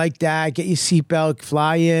 sit like that, get your seatbelt,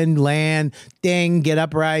 fly in, land, ding, get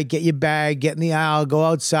up right, get your bag, get in the aisle, go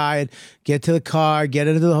outside, get to the car, get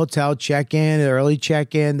into the hotel, check in, early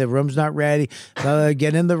check in, the room's not ready,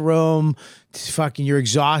 get in the room, you're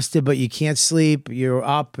exhausted, but you can't sleep, you're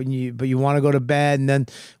up, but you want to go to bed, and then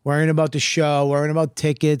worrying about the show, worrying about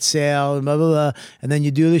ticket sale, and blah, blah, blah, and then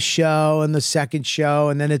you do the show and the second show,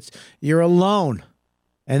 and then you're alone.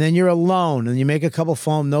 And then you're alone, and you make a couple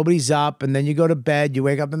phone, nobody's up, and then you go to bed, you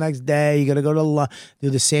wake up the next day, you got to go to do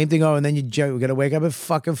the same thing over, and then you got to wake up at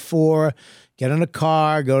fucking 4, get in a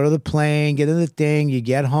car, go to the plane, get in the thing, you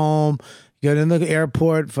get home, You go to the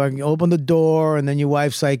airport, fucking open the door, and then your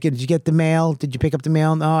wife's like, "Did you get the mail? Did you pick up the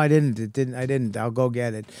mail?" No, I didn't. I didn't. I'll go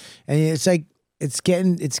get it. And it's like it's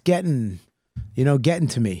getting, getting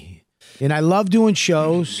to me. And I love doing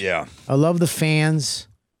shows. Yeah. I love the fans.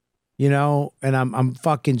 And I'm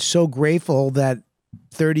fucking so grateful that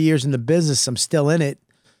 30 years in the business, I'm still in it.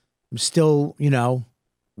 I'm still,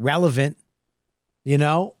 relevant.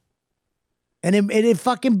 And it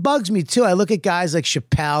fucking bugs me too. I look at guys like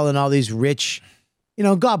Chappelle and all these rich,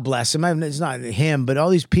 God bless him. It's not him, but all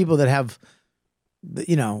these people that have,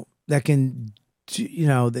 that can,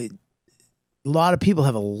 a lot of people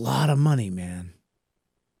have a lot of money, man.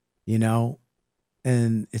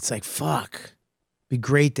 And it's like, fuck, be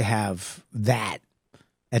great to have that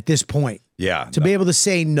at this point. Yeah. To be able to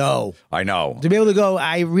say no. I know. To be able to go,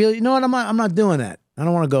 you know what? I'm not doing that. I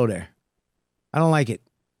don't want to go there. I don't like it.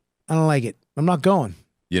 I'm not going.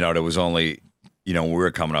 There was only, when we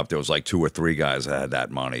were coming up, there was like 2 or 3 guys that had that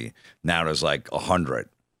money. Now there's like 100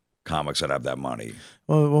 comics that have that money.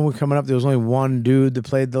 Well, when we were coming up, there was only one dude that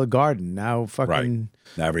played the Garden. Now fucking... Right.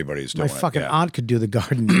 Now everybody's doing my fucking it. Yeah. aunt could do the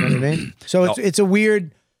Garden. You know what I mean? So it's a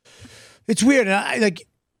weird... It's weird. And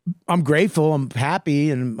I'm grateful. I'm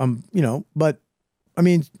happy. And I'm, but I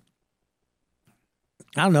mean...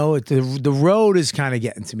 I don't know. The road is kind of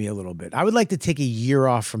getting to me a little bit. I would like to take a year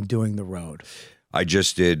off from doing the road. I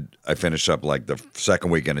finished up like the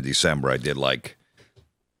second weekend of December. I did like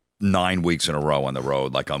 9 weeks in a row on the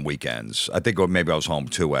road, like on weekends. I think maybe I was home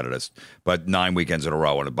 2 out of this, but 9 weekends in a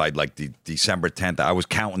row. And by like the December 10th, I was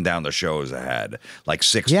counting down the shows I had. Like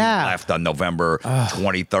 16 left on November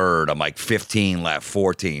 23rd. I'm like 15 left,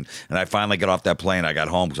 14. And I finally got off that plane. I got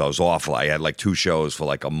home because I was awful. I had like 2 shows for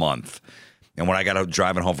like a month. And when I got out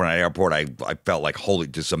driving home from that airport, I felt like,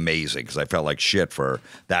 just amazing, because I felt like shit for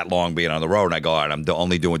that long being on the road. And I go, all right, I'm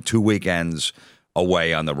only doing 2 weekends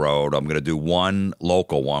away on the road. I'm going to do one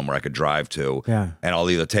local one where I could drive to. Yeah. And I'll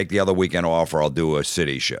either take the other weekend off or I'll do a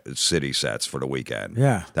city sets for the weekend.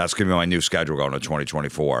 Yeah. That's going to be my new schedule going to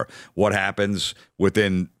 2024. What happens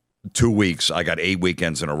within 2 weeks, I got 8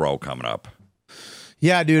 weekends in a row coming up.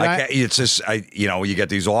 Yeah, dude. It's just, you get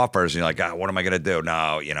these offers and you're like, what am I going to do?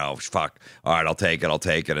 No, fuck. All right, I'll take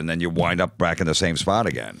it. And then you wind up back in the same spot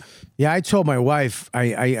again. Yeah, I told my wife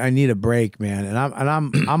I need a break, man. And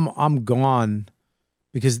I'm gone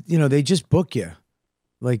because, they just book you.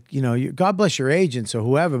 Like, God bless your agents or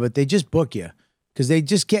whoever, but they just book you because they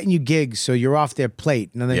just getting you gigs. So you're off their plate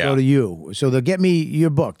and then they go to you. So they'll get me, you're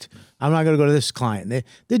booked. I'm not going to go to this client.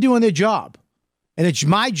 They're doing their job. And it's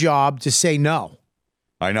my job to say no.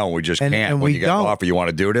 I know, we just can't. And when we you get an offer, you want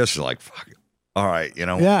to do this? You're like, fuck it. All right, Yeah.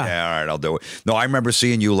 All right, I'll do it. No, I remember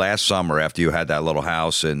seeing you last summer after you had that little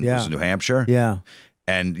house in was it New Hampshire. Yeah.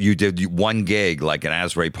 And you did one gig like in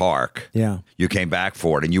Asbury Park. Yeah. You came back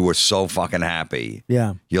for it and you were so fucking happy.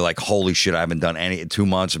 Yeah. You're like, holy shit, I haven't done any in 2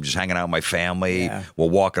 months. I'm just hanging out with my family. Yeah. We're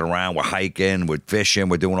walking around, we're hiking, we're fishing,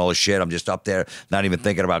 we're doing all this shit. I'm just up there, not even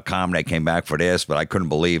thinking about comedy. I came back for this, but I couldn't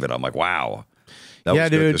believe it. I'm like, wow. That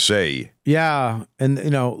was good to see. Yeah. And,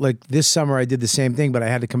 like this summer I did the same thing, but I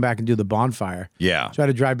had to come back and do the bonfire. Yeah. So I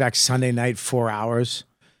had to drive back Sunday night, 4 hours,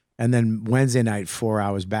 and then Wednesday night, 4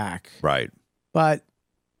 hours back. Right. But,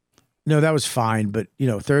 that was fine. But,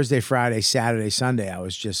 Thursday, Friday, Saturday, Sunday, I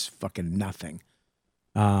was just fucking nothing.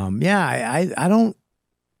 I don't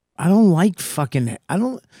like fucking,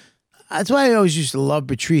 that's why I always used to love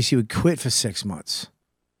Patrice. He would quit for 6 months.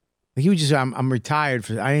 Like he would just, I'm retired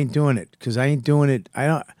I ain't doing it because I ain't doing it.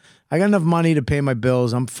 I got enough money to pay my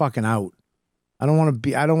bills. I'm fucking out. I don't want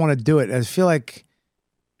to do it. I feel like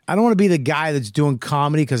I don't want to be the guy that's doing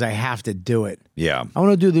comedy because I have to do it. Yeah.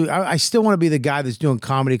 I still want to be the guy that's doing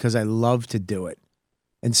comedy because I love to do it.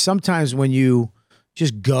 And sometimes when you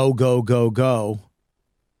just go,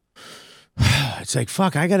 it's like,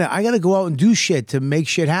 fuck, I gotta go out and do shit to make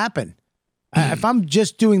shit happen. If I'm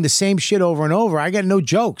just doing the same shit over and over, I got no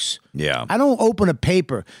jokes. Yeah. I don't open a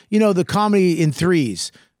paper. The comedy in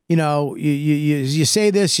threes. You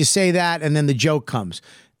say this, you say that, and then the joke comes.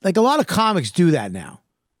 Like a lot of comics do that now.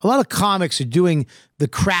 A lot of comics are doing the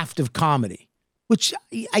craft of comedy, which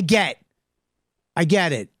I get. I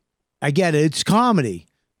get it. It's comedy.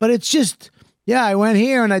 But it's just, I went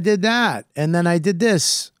here and I did that. And then I did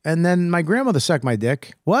this. And then my grandmother sucked my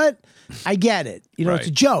dick. What? I get it. It's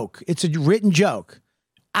a joke. It's a written joke.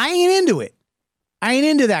 I ain't into it. I ain't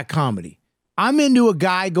into that comedy. I'm into a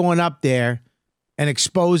guy going up there and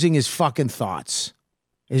exposing his fucking thoughts,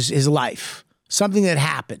 his life, something that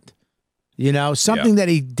happened, something that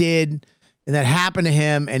he did and that happened to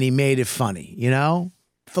him and he made it funny,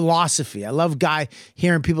 philosophy. I love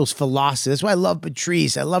hearing people's philosophy. That's why I love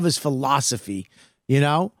Patrice. I love his philosophy,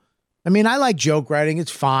 I mean, I like joke writing.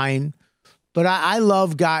 It's fine. But I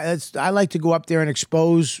love guys. I like to go up there and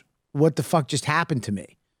expose what the fuck just happened to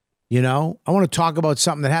me. You know? I want to talk about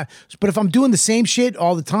something that happened. But if I'm doing the same shit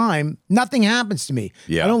all the time, nothing happens to me.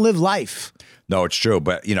 Yeah. I don't live life. No, it's true.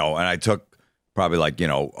 But, and I took probably like,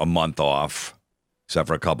 a month off, except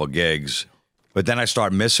for a couple gigs. But then I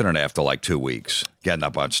start missing it after like 2 weeks, getting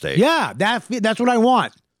up on stage. Yeah, that's what I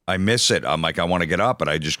want. I miss it. I'm like, I want to get up, but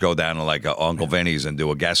I just go down to like Uncle Vinny's and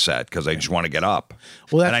do a guest set because I just want to get up.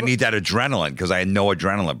 Well, and I need that adrenaline because I had no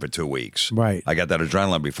adrenaline for 2 weeks. Right. I got that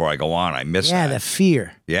adrenaline before I go on. I miss Yeah, that. the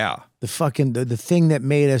fear. Yeah. The fucking the thing that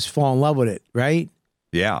made us fall in love with it, right?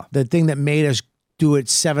 Yeah. The thing that made us do it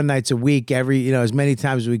 7 nights a week, as many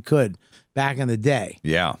times as we could back in the day.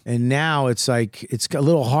 Yeah. And now it's like it's a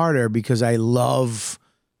little harder because I love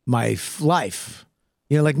my life.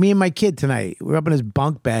 Like me and my kid tonight, we're up in his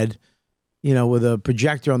bunk bed, with a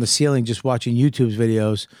projector on the ceiling, just watching YouTube's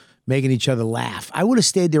videos, making each other laugh. I would have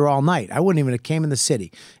stayed there all night. I wouldn't even have came in the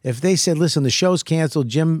city. If they said, listen, the show's canceled,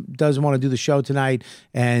 Jim doesn't want to do the show tonight,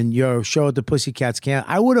 and your show at the Pussycats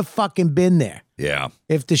canceled, I would have fucking been there. Yeah.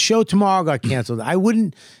 If the show tomorrow got canceled, I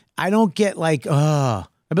don't get like, I'd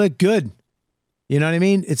be like, good. You know what I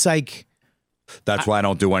mean? It's like. That's why I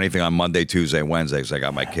don't do anything on Monday, Tuesday, Wednesday because I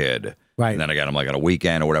got my kid. Right. And then I got him like on a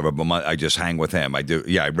weekend or whatever. But I just hang with him.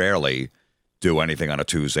 I rarely do anything on a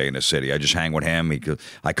Tuesday in the city. I just hang with him.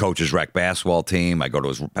 I coach his rec basketball team. I go to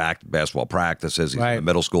his basketball practices. He's in the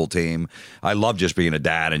middle school team. I love just being a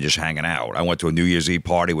dad and just hanging out. I went to a New Year's Eve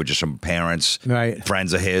party with just some parents,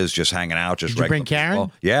 friends of his, just hanging out. Just Did you bring Karen?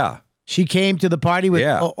 People. Yeah. She came to the party with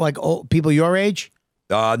old people your age?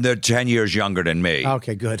 They're 10 years younger than me.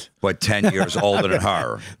 Okay, good. But 10 years older than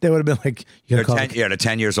her. They would have been like, they're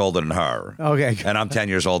 10 years older than her. Okay. And I'm 10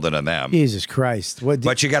 years older than them. Jesus Christ.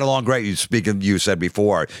 But you get along great. You said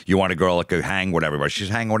before, you want a girl that could hang with everybody. She's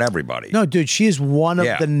hanging with everybody. No, dude, she is one of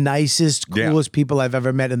the nicest, coolest people I've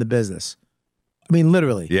ever met in the business. I mean,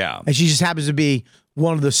 literally. Yeah. And she just happens to be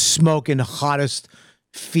one of the smoking hottest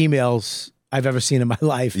females I've ever seen in my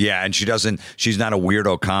life. Yeah, and she's not a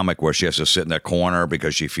weirdo comic where she has to sit in that corner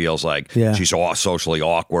because she feels like she's socially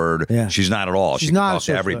awkward. Yeah. She's not at all. She's she can not talk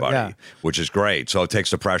to everybody, which is great. So it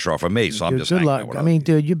takes the pressure off of me. So I'm just good luck. with I mean,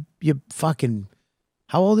 dude, you fucking,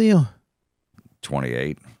 how old are you?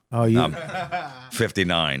 28. Oh, you?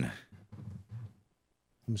 59.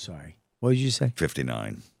 I'm sorry. What did you say?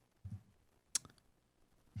 59.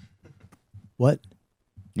 What?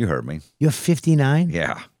 You heard me. You're 59?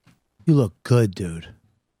 Yeah. You look good, dude.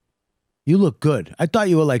 You look good. I thought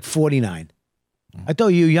you were like 49. I thought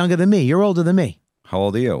you were younger than me. You're older than me. How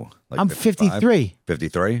old are you? Like I'm 53.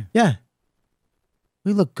 53? Yeah.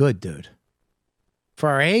 We look good, dude. For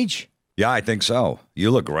our age? Yeah, I think so. You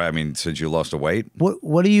look great. I mean, since you lost the weight.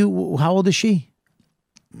 What are you, how old is she?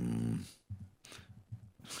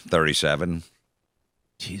 37.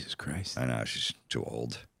 Jesus Christ. I know, she's too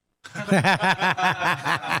old. I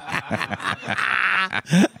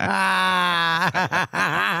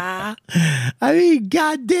mean,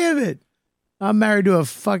 God damn it. I'm married to a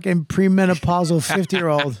fucking premenopausal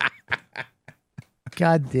 50-year-old.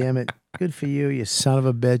 God damn it. Good for you, you son of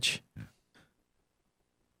a bitch.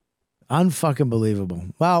 Unfucking believable.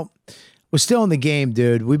 Well, we're still in the game,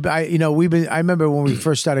 dude. I remember when we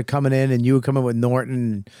first started coming in and you would come in with Norton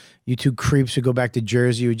and you two creeps would go back to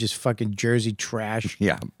Jersey. You would just fucking Jersey trash.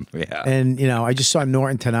 Yeah. And, I just saw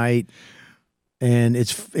Norton tonight and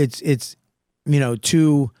it's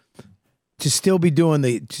to still be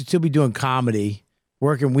doing comedy,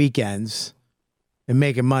 working weekends and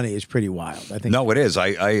making money is pretty wild. I think. No, it is.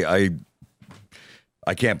 I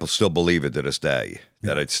can't still believe it to this day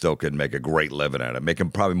that I still could make a great living at it, making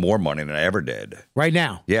probably more money than I ever did. Right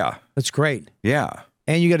now. Yeah. That's great. Yeah.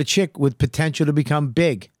 And you got a chick with potential to become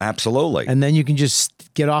big. Absolutely. And then you can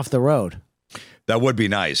just get off the road. That would be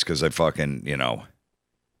nice because I fucking,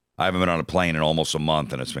 I haven't been on a plane in almost a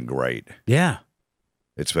month and it's been great. Yeah.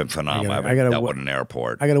 It's been phenomenal. I haven't dealt with an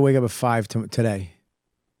airport. I got to wake up at 5 today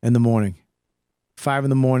in the morning. 5 in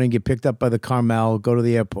the morning, get picked up by the Carmel, go to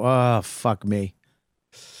the airport. Oh, fuck me.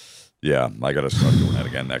 Yeah, I got to start doing that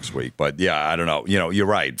again next week. But yeah, I don't know. You're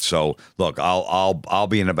right. So look, I'll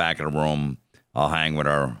be in the back of the room. I'll hang with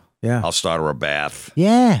her. Yeah. I'll start her a bath.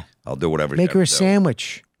 Yeah. I'll do whatever. Make her a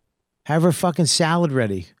sandwich. Have her fucking salad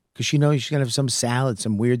ready because she knows she's gonna have some salad,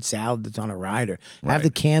 some weird salad that's on a rider. Right. Have the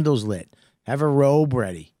candles lit. Have her robe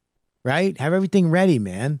ready. Right. Have everything ready,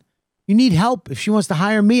 man. You need help. If she wants to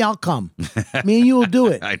hire me, I'll come. Me and you will do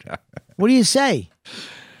it. I know. What do you say?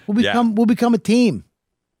 We'll become a team.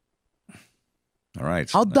 All right.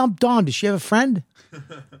 I'll dump Dawn. Does she have a friend?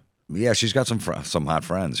 Yeah, she's got some hot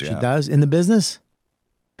friends. Yeah. She does? In the business?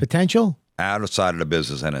 Potential? Outside of the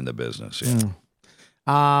business and in the business.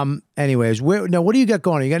 Yeah. Anyways, what do you got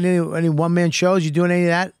going? You got any one-man shows? You doing any of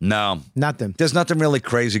that? No. Nothing. There's nothing really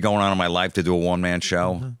crazy going on in my life to do a one-man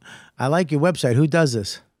show. I like your website. Who does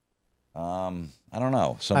this? I don't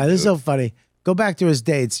know. This is so funny. Go back to his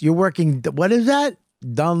dates. You're working, what is that?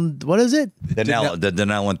 What is it? The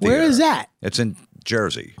Denellen Theater. Where is that? It's in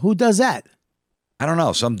Jersey. Who does that? I don't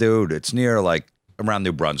know. Some dude. It's near around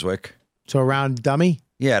New Brunswick. So around Dummy?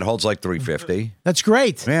 Yeah, it holds 350. That's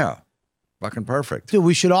great. Yeah. Fucking perfect. Dude,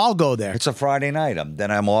 we should all go there. It's a Friday night.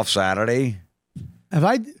 Then I'm off Saturday. Have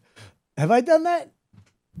I done that?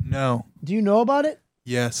 No. Do you know about it?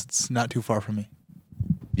 Yes, it's not too far from me.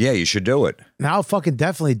 Yeah, you should do it. Now I'll fucking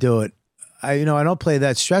definitely do it. I don't play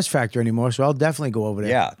that Stress Factor anymore, so I'll definitely go over there.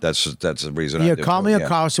 Yeah, that's the reason. Yeah, I do call it. me a Yeah.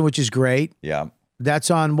 Carlson, which is great. Yeah. That's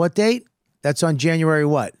on what date? That's on January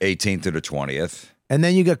what? 18th to the 20th. And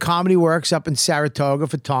then you got Comedy Works up in Saratoga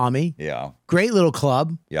for Tommy. Yeah. Great little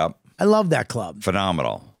club. Yep. I love that club.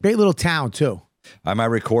 Phenomenal. Great little town too. I might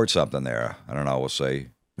record something there. I don't know. We'll see.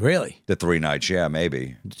 Really? The 3 nights. Yeah,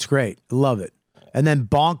 maybe. It's great. I love it. And then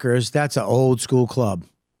Bonkers, that's an old school club.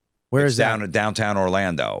 Where is down that? in downtown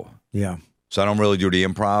Orlando. Yeah. So I don't really do the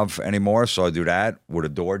improv anymore. So I do that with a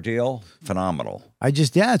door deal. Phenomenal.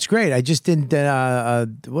 It's great. I just didn't, where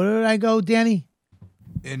did I go, Danny?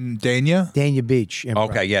 In Dania? Dania Beach. Improv.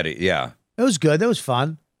 Okay, yeah. It was good. That was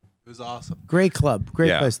fun. It was awesome. Great club. Great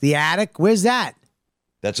Yeah. place. The Attic. Where's that?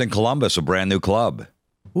 That's in Columbus, a brand new club.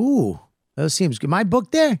 Ooh, that seems good. My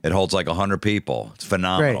book there? It holds 100 people. It's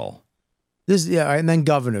phenomenal. And then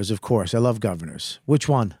Governors, of course. I love Governors. Which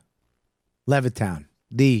one? Levittown.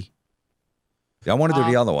 I want to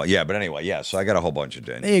do the other one. Yeah, but anyway, yeah. So I got a whole bunch of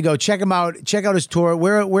things. There you go. Check him out. Check out his tour.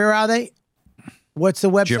 Where are they? What's the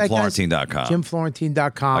website? JimFlorentine.com.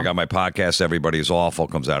 JimFlorentine.com. I got my podcast, Everybody's Awful,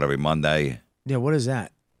 comes out every Monday. Yeah, what is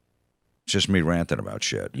that? It's just me ranting about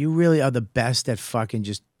shit. You really are the best at fucking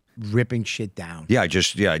just ripping shit down. Yeah,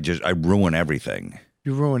 I ruin everything.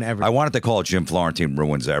 You ruin everything. I wanted to call it Jim Florentine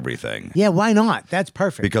Ruins Everything. Yeah, why not? That's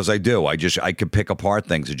perfect. Because I do. I could pick apart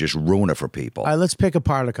things and just ruin it for people. All right, let's pick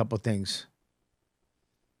apart a couple things.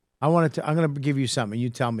 I'm going to give you something. You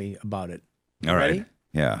tell me about it. All right. Ready?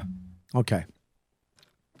 Yeah. Okay.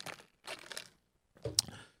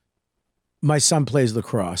 My son plays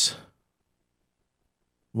lacrosse.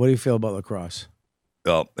 What do you feel about lacrosse?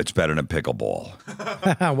 Oh, it's better than pickleball.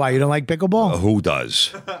 Why, you don't like pickleball? Who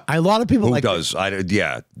does? A lot of people Who like does?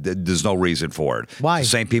 There's no reason for it. Why? The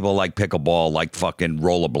same people like pickleball, like fucking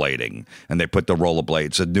rollerblading, and they put the rollerblades.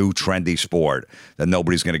 It's a new trendy sport that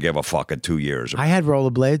nobody's going to give a fuck in 2 years. I had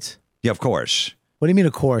rollerblades. Yeah, of course. What do you mean,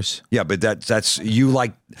 of course? Yeah, but that's you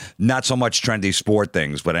like not so much trendy sport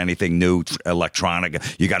things, but anything new, electronic.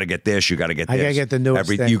 You got to get this. You got to get this. I gotta get the newest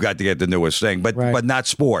thing. You got to get the newest thing, but Right. but not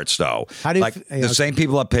sports though. How do you like f- the same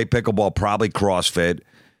people that play pickleball probably CrossFit.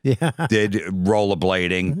 Yeah. Did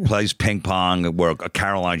rollerblading, plays ping pong where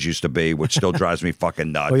Caroline's used to be, which still drives me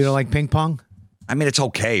fucking nuts. Oh, you don't like ping pong? I mean, it's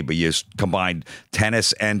okay, but you just combine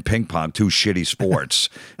tennis and ping pong, two shitty sports,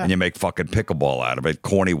 and you make fucking pickleball out of it.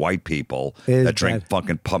 Corny white people It is that drink bad.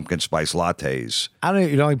 fucking pumpkin spice lattes.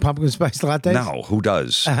 You don't like pumpkin spice lattes? No, who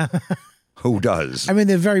does? Who does? I mean,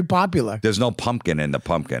 they're very popular. There's no pumpkin in the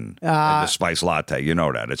pumpkin, in the spice latte. You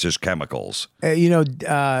know that. It's just chemicals.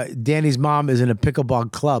 Danny's mom is in a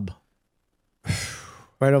pickleball club.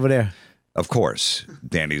 Right over there. Of course,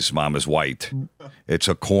 Danny's mom is white. It's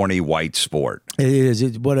a corny white sport. It is.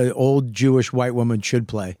 It's what an old Jewish white woman should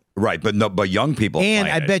play. Right, but young people And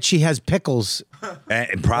play I it. bet she has pickles.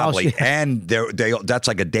 And probably, Well, she- and they that's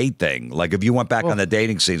like a date thing. Like if you went back on the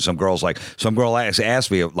dating scene, some girl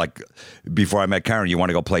asked me like before I met Karen, you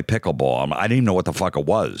want to go play pickleball? I didn't even know what the fuck it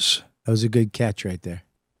was. That was a good catch right there.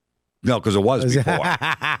 No, because it was before.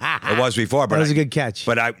 It was before, but That was a good catch.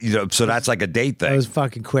 But so that's like a date thing. That was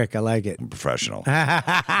fucking quick. I like it. Professional.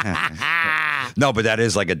 No, but that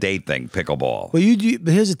is like a date thing. Pickleball. Well, you do.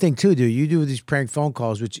 But here's the thing, too, dude. You do these prank phone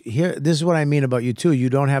calls, which this is what I mean about you too. You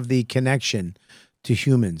don't have the connection to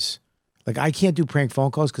humans. Like I can't do prank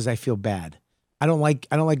phone calls because I feel bad. I don't like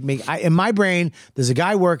in my brain. There's a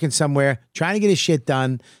guy working somewhere trying to get his shit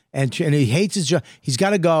done, and he hates his job. He's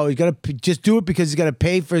got to go. He's got to just do it because he's got to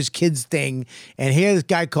pay for his kid's thing. And here this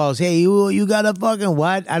guy calls, "Hey, you got to fucking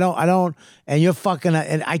what? I don't." And you're fucking,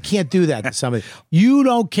 and I can't do that to somebody. You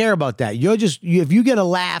don't care about that. You're just if you get a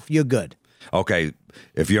laugh, you're good. Okay,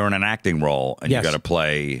 if you're in an acting role and Yes. you got to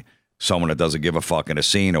play someone that doesn't give a fuck in a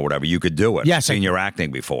scene or whatever, you could do it. Yes, I Seen you're acting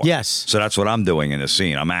before. Yes. So that's what I'm doing in a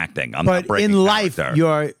scene. I'm acting. I'm not But breaking in life, character.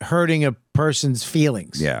 you're hurting a person's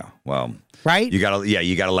feelings. Yeah. Well, Right? You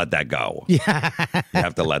gotta let that go. Yeah. You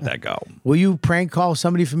have to let that go. Will you prank call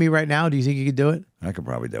somebody for me right now? Do you think you could do it? I could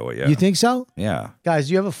probably do it, yeah. You think so? Yeah. Guys,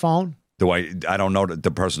 do you have a phone? I don't know that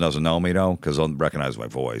the person doesn't know me though, because they'll recognize my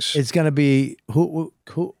voice. It's gonna be who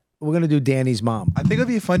we're gonna do Danny's mom. I think it'd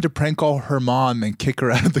be fun to prank call her mom and kick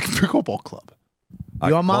her out of the pickleball club. I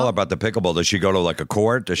Your can mom? call her about the pickleball. Does she go to like a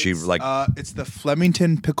court? Does she like It's the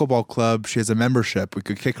Flemington Pickleball Club. She has a membership. We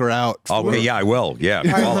could kick her out. okay, yeah, I will. Yeah. All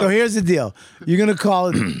right, call so her. here's the deal. You're gonna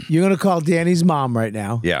call Danny's mom right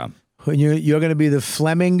now. Yeah. And you're gonna be the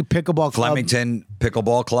Fleming Pickleball Club. Flemington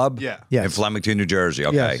Pickleball Club? Yeah. Yes. In Flemington, New Jersey.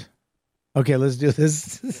 Okay. Yes. Okay, let's do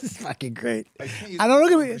this. This is fucking great. I don't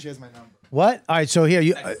look at me. She has my number. What? All right, so here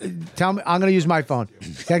you tell me. I'm gonna use my phone.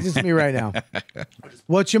 Text it to me right now.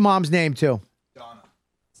 What's your mom's name too? Donna.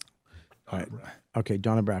 All right. Okay,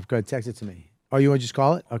 Donna Braff. Go ahead, text it to me. Oh, you want to just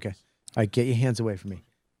call it? Okay. All right, get your hands away from me.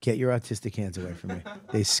 Get your autistic hands away from me.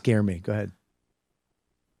 They scare me. Go ahead.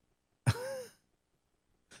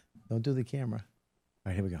 Don't do the camera. All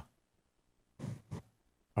right, here we go. All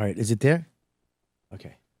right, is it there?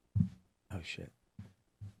 Okay. Oh, shit.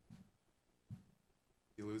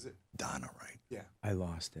 You lose it? Donna, right? Yeah. I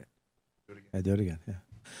lost it. Do it again. I do it again. Yeah.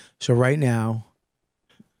 So right now,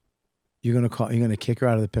 you're gonna kick her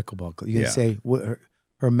out of the pickleball club. You're gonna say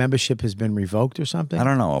her membership has been revoked or something. I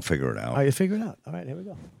don't know. I'll figure it out. All right, you figure it out. All right, here we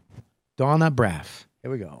go. Donna Braff. Here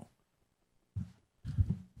we go.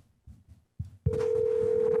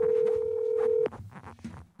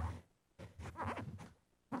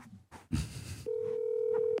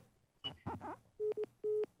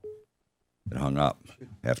 It hung up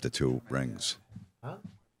after 2 rings. Huh?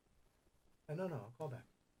 No, I'll call back.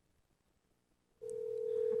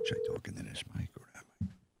 Should I talk into this mic or that mic?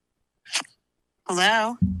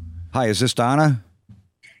 Hello. Hi, is this Donna?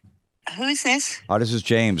 Who's this? Oh, this is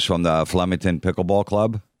James from the Flemington Pickleball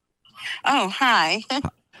Club. Oh, hi.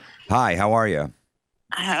 Hi, how are you?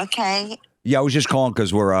 Okay. Yeah, I was just calling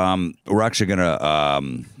because we're actually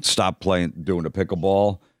gonna stop doing the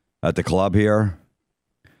pickleball at the club here.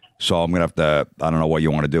 So I'm gonna have to. I don't know what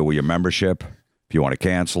you want to do with your membership. If you want to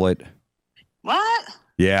cancel it. What?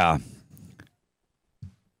 Yeah.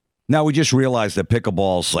 No, we just realized that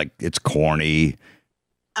pickleball's like it's corny.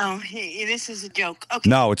 Oh, this is a joke. Okay.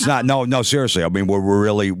 No, it's not. No, seriously. I mean,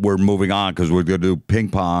 we're moving on because we're gonna do ping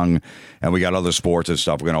pong, and we got other sports and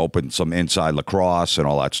stuff. We're gonna open some inside lacrosse and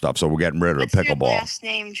all that stuff. So we're getting rid of What's the your pickleball. last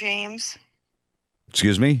name, James?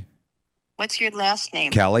 Excuse me, What's your last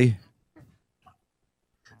name? Kelly.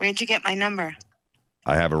 Where'd you get my number?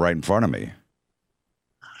 I have it right in front of me.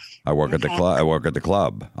 I work at the club. I work at the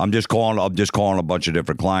club. I'm just calling a bunch of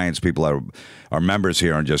different clients, people that are members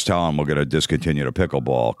here, and just tell them we're going to discontinue the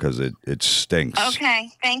pickleball because it stinks. Okay.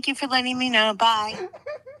 Thank you for letting me know. Bye.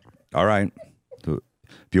 All right. If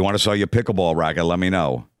you want to sell your pickleball racket, let me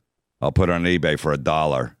know. I'll put it on eBay for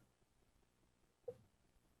 $1.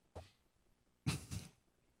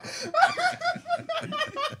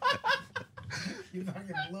 You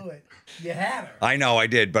fucking blew it. You had her. I know I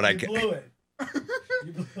did, but I can't. blew it.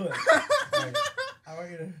 You blew it. Right. I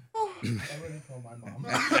want you to call my mom.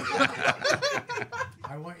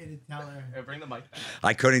 I want you to tell her. Bring the mic back.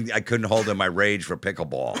 I couldn't hold in my rage for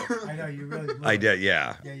pickleball. I know you really blew I it. did,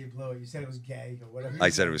 yeah. Yeah, you blew it. You said it was gay or whatever. I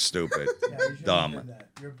said it was stupid. Yeah, you shouldn't have dumb. said that.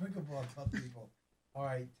 You're a pickleball club people. All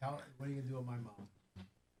right, what are you gonna do with my mom?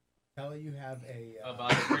 Tell her you have a.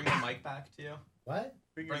 Bring the mic back to you. What?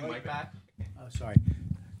 Bring the mic back. Oh, sorry.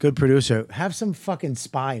 Good producer. Have some fucking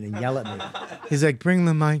spine and yell at me. He's like, bring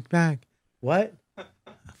the mic back. What?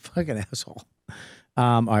 Fucking asshole.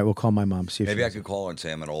 All right, we'll call my mom. See if Maybe she- I could call her and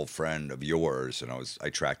say I'm an old friend of yours, and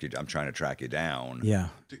I'm trying to track you down. Yeah.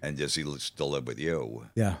 And does he still live with you?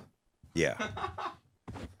 Yeah. Yeah.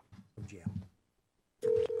 From jail.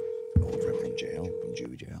 Old friend from jail, from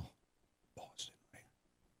Jew jail, Boston. Right?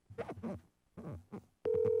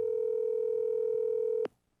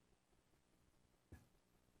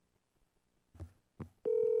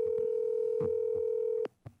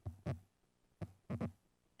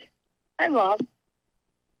 Hi, Mom.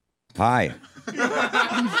 Hi.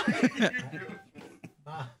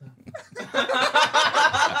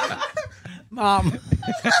 Mom.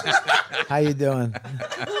 How you doing?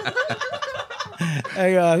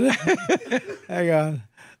 Hang on. Hang on.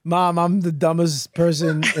 Mom, I'm the dumbest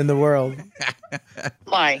person in the world.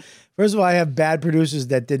 Why? First of all, I have bad producers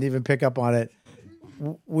that didn't even pick up on it.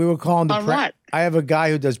 We were calling the On what? I have a guy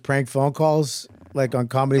who does prank phone calls, like on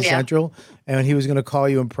Comedy Yeah. Central, and he was going to call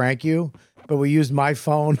you and prank you, but we used my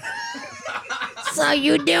phone. So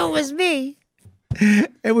you knew it was me,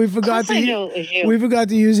 and we forgot Of course I knew it was you. we forgot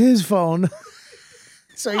to use his phone.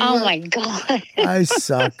 So you Oh were- my God. I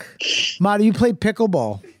suck. Ma, do you play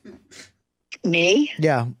pickleball? Me?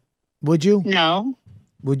 Yeah. Would you? No.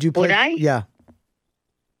 Would you play? Would I? Yeah.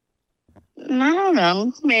 I don't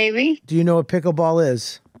know. Maybe. Do you know what pickleball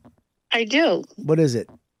is? I do. What is it?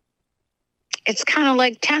 It's kind of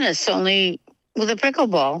like tennis, only with a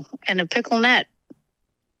pickleball and a pickle net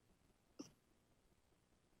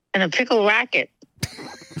and a pickle racket.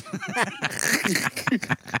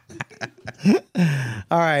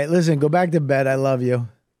 All right, listen, go back to bed. I love you.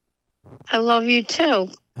 I love you too.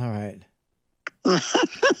 All right.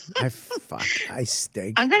 I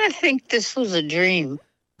stink. I'm going to think this was a dream.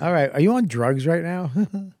 All right. Are you on drugs right now?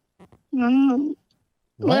 A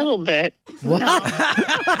little bit. What?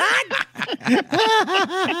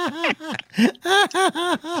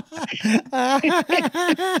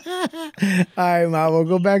 All right, Ma, we'll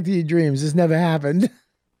go back to your dreams. This never happened.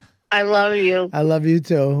 I love you. I love you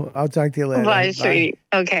too. I'll talk to you later. Bye, sweetie.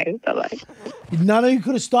 Okay, bye-bye. None of you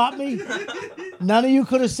could have stopped me? None of you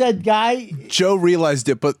could have said, Guy, Joe realized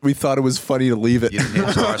it, but we thought it was funny to leave it. You didn't hit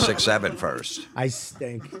star 67 first, I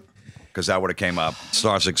stink. because that would have came up.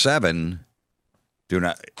 Star 67, do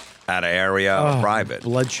not out of area Oh, or private.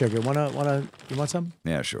 Blood sugar. You want some?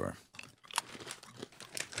 Yeah, sure.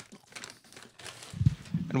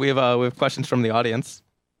 And we have questions from the audience.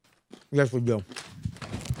 Yes, we do.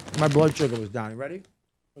 My blood sugar was down. You ready?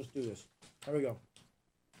 Let's do this. Here we go.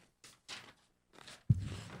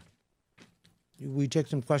 We take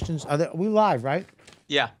some questions. Are we live, right?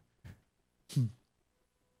 Yeah.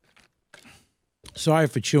 Sorry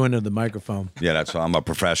for chewing into the microphone. Yeah, that's. I'm a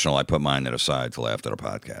professional. I put mine to the side till after the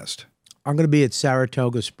podcast. I'm going to be at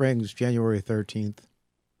Saratoga Springs January 13th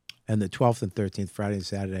and the 12th and 13th, Friday and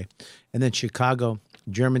Saturday. And then Chicago,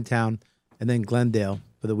 Germantown, and then Glendale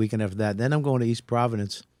for the weekend after that. Then I'm going to East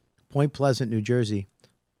Providence, Point Pleasant, New Jersey.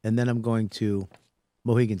 And then I'm going to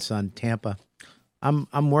Mohegan Sun, Tampa.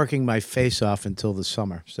 I'm working my face off until the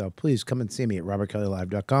summer. So please come and see me at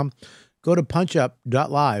robertkellylive.com. Go to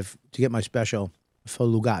punchup.live to get my special for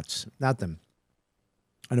Lugats, not them.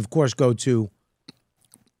 And of course, go to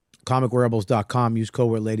comicwearables.com. Use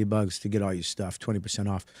code word Ladybugs to get all your stuff, 20%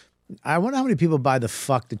 off. I wonder how many people buy the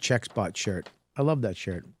Fuck the Check Spot shirt. I love that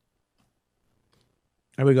shirt.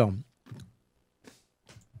 There we go.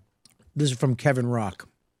 This is from Kevin Rock.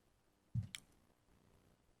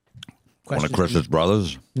 One of Questions? Chris's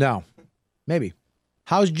brothers. No. Maybe.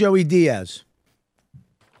 How's Joey Diaz?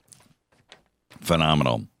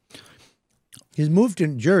 Phenomenal. He's moved to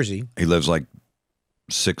Jersey, He lives like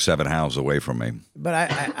 6-7 houses away from me. but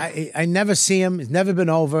I never see him. He's never been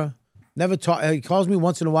over. Never talk. He calls me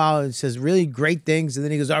once in a while and says really great things, and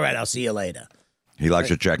then he goes, "All right, I'll see you later." He likes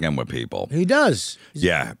to check in with people. He does. He's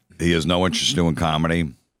Yeah, he has no interest in doing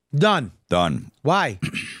comedy. done. Done. Why?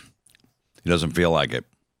 He doesn't feel like it.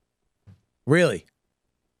 Really?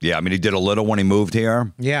 Yeah, I mean, he did a little when he moved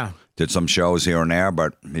here. Yeah. Did some shows here and there,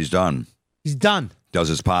 but he's done. He's done. Does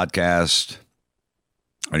his podcast,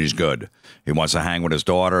 and he's good. He wants to hang with his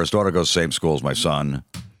daughter. His daughter goes to the same school as my son.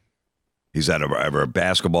 He's at a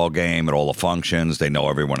basketball game, at all the functions. They know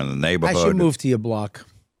everyone in the I neighborhood. should move to your block.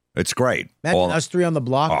 It's great. Imagine All- us three on the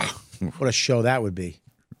block. Oh. What a show that would be.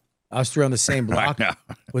 Us three on the same block know.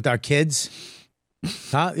 with our kids.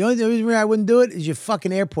 Huh? The only reason I wouldn't do it is your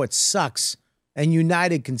fucking airport sucks. And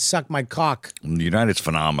United can suck my cock. United's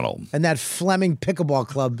phenomenal. And that Fleming pickleball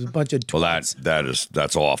club is a bunch of Well, twats.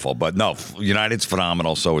 that's awful. But no, United's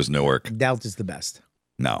phenomenal. So is Newark. Delta's the best.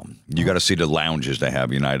 No, you got to see the lounges they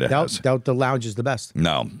have. United has. Delta Lounge is the best.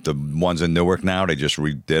 No, the ones in Newark now, they just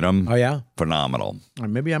redid them. Oh, yeah? Phenomenal. All right,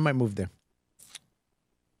 maybe I might move there.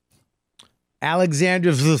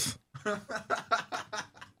 Alexandra.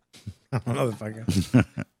 Motherfucker.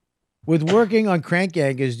 With working on Crank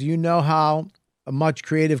Yankers, do you know how much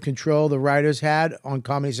creative control the writers had on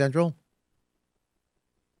Comedy Central?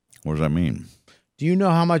 What does that mean? Do you know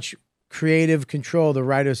how much creative control the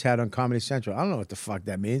writers had on Comedy Central? I don't know what the fuck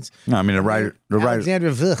that means. No, I mean the writer.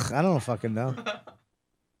 Alexandra Vich. I don't fucking know.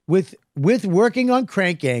 With working on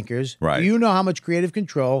Crank Yankers, Right. do you know how much creative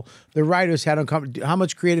control the writers had on comedy? How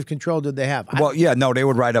much creative control did they have? Well, yeah, no, they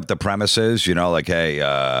would write up the premises. You know, like, hey,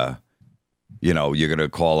 you're gonna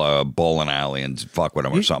call a bowling alley and fuck with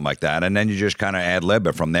them or something like that, and then you just kind of ad lib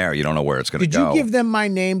it from there. You don't know where it's gonna Did go. you give them my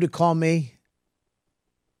name to call me?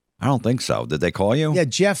 I don't think so. Did they call you? Yeah,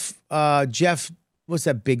 Jeff. What's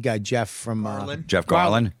that big guy? Jeff from Jeff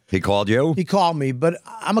Garland. He called you. He called me, but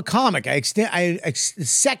I'm a comic. The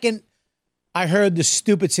second I heard the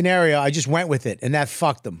stupid scenario, I just went with it, and that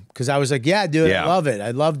fucked them because I was like, "Yeah, dude, Yeah. I love it.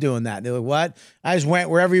 I love doing that." They're like, "What?" I just went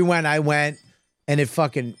wherever you went. I went, and it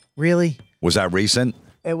fucking really. Was that recent?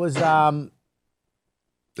 It was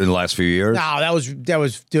In the last few years? No,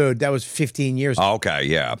 that was 15 years ago. Oh, okay,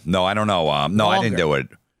 yeah. No, I don't know. No, I didn't do it.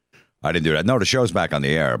 I didn't do that. No, the show's back on the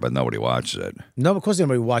air, but nobody watches it. No, of course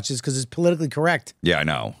nobody watches because it's politically correct. Yeah, I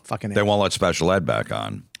know. Fucking They won't let special ed back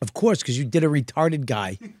on. Of course, because you did a retarded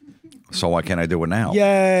guy. So why can't I do it now?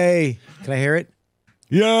 Yay! Can I hear it?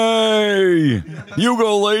 Yay! You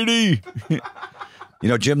go, lady. You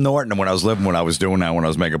know, Jim Norton, when I was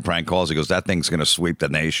making prank calls, he goes, that thing's going to sweep the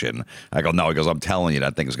nation. I go, no. He goes, I'm telling you,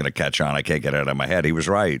 that thing's going to catch on. I can't get it out of my head. He was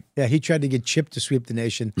right. Yeah, he tried to get Chip to sweep the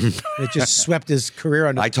nation. It just swept his career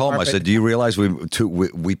under I the told him, I carpet. said, do you realize we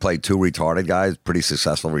played two retarded guys, pretty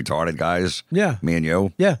successful retarded guys? Yeah. Me and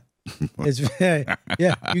you? Yeah. It's yeah.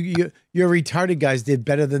 Your retarded guys did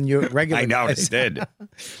better than your regular I know, guys. they did.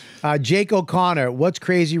 Jake O'Connor, what's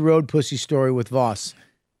crazy road pussy story with Voss?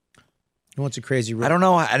 What's a crazy road? I don't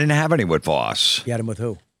know. I didn't have any with Voss. You had him with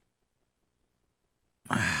who?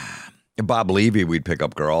 Bob Levy, we'd pick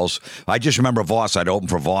up girls. I just remember Voss. I'd open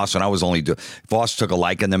for Voss, and I was Voss took a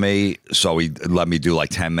liking to me, so he let me do like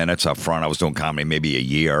 10 minutes up front. I was doing comedy maybe a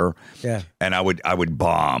year. Yeah. And I would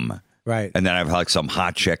bomb. Right. And then I'd have like some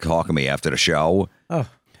hot chick talking to me after the show. Oh.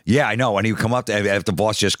 Yeah, I know. And he would come up after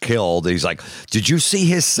Voss just killed. He's like, "Did you see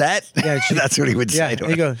his set?" Yeah, that's what he would say to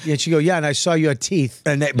me. She'd go, yeah, and I saw your teeth.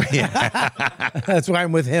 And That's why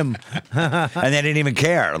I'm with him. and they didn't even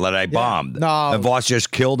care that I bombed. No. And Voss just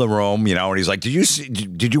killed the room, and he's like,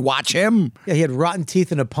 "Did you watch him?" Yeah, he had rotten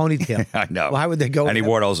teeth and a ponytail. I know. Why would they go? And he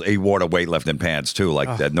wore the weightlifting pants too,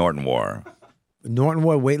 like that Norton wore. Norton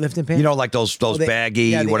wore weightlifting pants. You know, like those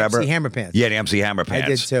baggy the whatever. MC Hammer pants. Yeah, the MC Hammer pants. I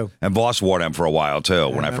did too. And Voss wore them for a while too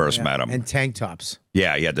when I first met him. And tank tops.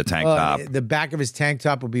 Yeah, he had the tank top. The back of his tank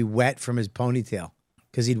top would be wet from his ponytail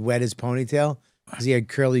because he'd wet his ponytail because he had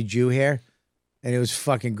curly Jew hair, and it was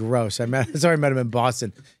fucking gross. I met him in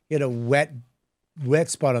Boston. He had a wet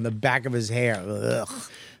spot on the back of his hair. Ugh.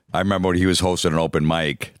 I remember when he was hosting an open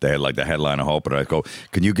mic. They had like the headliner open. I go,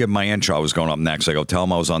 "Can you give my intro?" I was going up next. I go, "Tell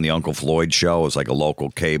him I was on the Uncle Floyd show. It was like a local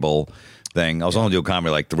cable thing. I was only doing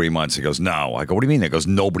comedy like 3 months." He goes, "No." I go, "What do you mean?" He goes,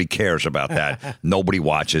 "Nobody cares about that. Nobody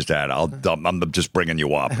watches that. I'm just bringing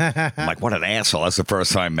you up." I'm like, what an asshole. That's the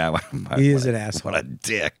first time I met him. He is an asshole. What a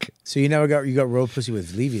dick. So you got road pussy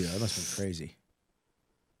with Levy though. That must have been crazy.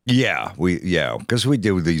 Yeah, because we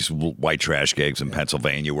do these white trash gigs in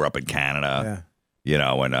Pennsylvania. We're up in Canada. Yeah.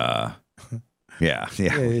 And yeah.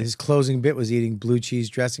 His closing bit was eating blue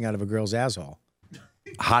cheese dressing out of a girl's asshole.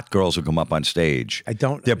 Hot girls who come up on stage. I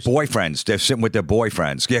don't. Their boyfriends. They're sitting with their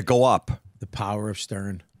boyfriends. Yeah, go up. The power of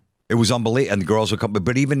Stern. It was unbelievable. And the girls would come.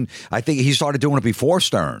 But even, I think he started doing it before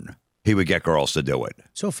Stern. He would get girls to do it.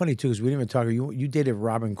 So funny, too, because we didn't even talk. You dated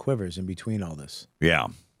Robin Quivers in between all this. Yeah.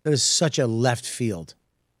 That is such a left field.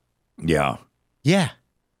 Yeah. Yeah.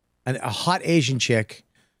 And a hot Asian chick,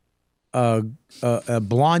 a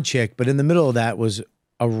blonde chick, but in the middle of that was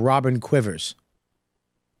a Robin Quivers,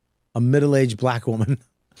 a middle-aged black woman.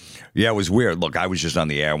 Yeah, it was weird. Look, I was just on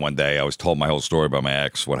the air one day. I was told my whole story about my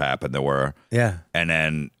ex, what happened to her. Yeah. And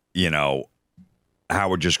then,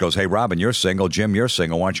 Howard just goes, "Hey, Robin, you're single. Jim, you're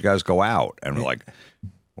single. Why don't you guys go out?" And we're like,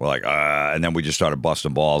 and then we just started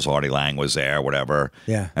busting balls. Artie Lang was there, whatever.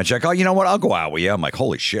 Yeah. And she's like, "Oh, you know what? I'll go out with you." I'm like,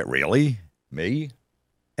 "Holy shit, really? Me?"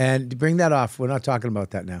 And to bring that off, we're not talking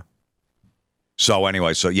about that now. So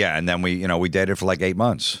anyway, and then we dated for like 8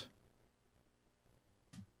 months.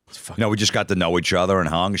 We just got to know each other and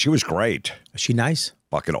hung. She was great. Is she nice?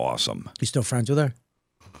 Fucking awesome. You still friends with her?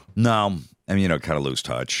 No, I mean, kind of lose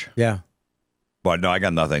touch. Yeah. But no, I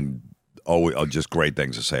got nothing. Just great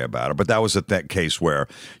things to say about her. But that was that case where,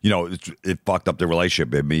 it fucked up the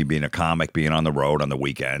relationship. Me being a comic, being on the road on the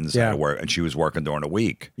weekends. Yeah. And she was working during the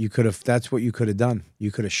week. You could have. That's what you could have done. You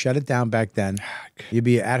could have shut it down back then. You'd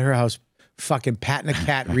be at her house, fucking patting a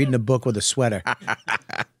cat, reading a book with a sweater,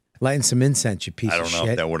 lighting some incense. You piece of shit. I don't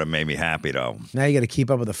know if that would have made me happy though. Now you got to keep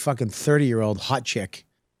up with a fucking 30-year-old hot chick.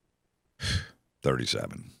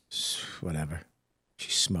 37. Whatever.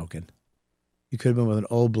 She's smoking. You could have been with an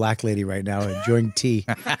old black lady right now enjoying tea.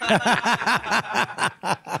 All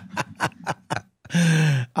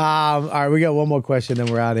right, we got one more question, then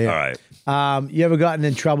we're out of here. All right. You ever gotten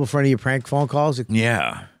in trouble for any of your prank phone calls?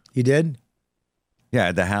 Yeah. You did? Yeah,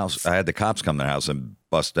 at the house. I had the cops come to the house and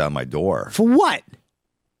bust down my door. For what?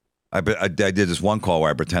 I did this one call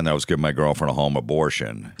where I pretended I was giving my girlfriend a home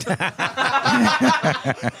abortion.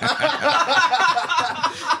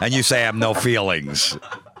 And you say I have no feelings.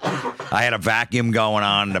 I had a vacuum going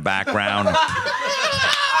on in the background.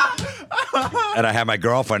 And I had my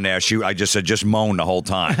girlfriend there. I just moaned the whole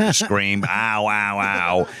time. Scream, ow, ow,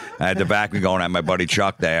 ow. I had the vacuum going. I had my buddy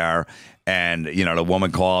Chuck there. And, you know, the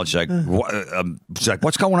woman called. She's like,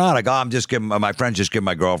 what's going on? I go, I'm just giving my friend just giving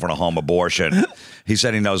my girlfriend a home abortion. He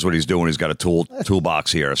said he knows what he's doing. He's got a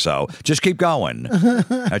toolbox here. So just keep going.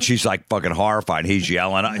 And she's like fucking horrified. He's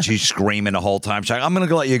yelling. She's screaming the whole time. She's like, I'm going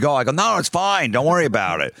to let you go. I go, no, it's fine. Don't worry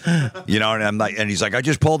about it. You know, and I'm like, and he's like, I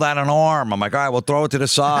just pulled out an arm. I'm like, all right, we'll throw it to the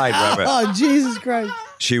side. Oh, Jesus Christ.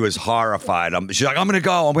 She was horrified. She's like, I'm going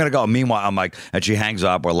to go. Meanwhile, I'm like, and she hangs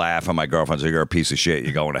up. We're laughing. My girlfriend's like, you're a piece of shit.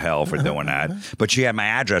 You're going to hell for doing that. But she had my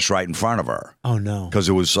address right in front of her. Oh, no. Because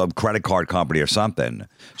it was some credit card company or something.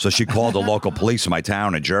 So she called the local police in my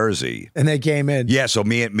town in Jersey. And they came in. Yeah, so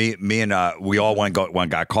me and we all went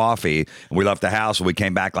got coffee, and we left the house, and we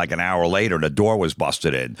came back like an hour later, and the door was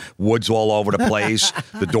busted in. Woods all over the place.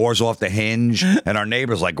 The door's off the hinge. And our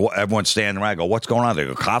neighbors, like, everyone's standing around. I go, what's going on? They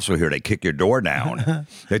go, cops were here. They kicked your door down.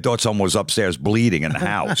 They thought someone was upstairs bleeding in the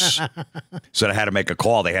house. So they had to make a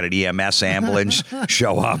call. They had an EMS ambulance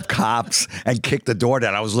show up, cops, and kick the door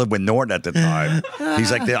down. I was living with Norton at the time.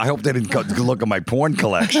 He's like, I hope they didn't go look at my porn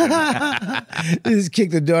collection. They just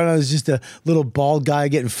kicked the door, and I was just a little bald guy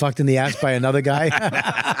getting fucked in the ass by another guy.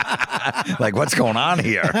 Like, what's going on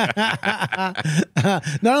here?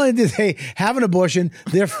 Not only did they have an abortion,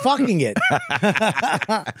 they're fucking it.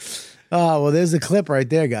 Oh, well, there's the clip right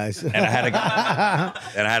there, guys. And I had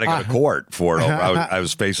to go to court for it. I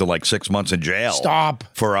was facing like 6 months in jail. Stop.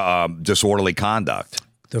 For disorderly conduct.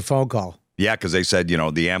 The phone call. Yeah, because they said, you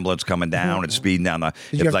know, the ambulance coming down and speeding down the.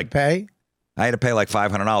 Did you have to pay? I had to pay like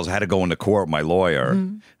 $500. I had to go into court with my lawyer,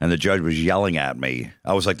 and the judge was yelling at me.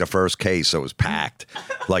 I was like the first case, so it was packed.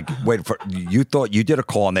 Like, wait, you thought you did a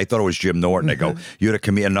call, and they thought it was Jim Norton. They go, you had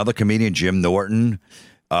another comedian, Jim Norton,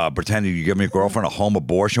 pretending you give your girlfriend a home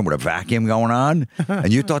abortion with a vacuum going on,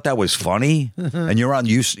 and you thought that was funny, and you're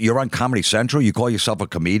on Comedy Central. You call yourself a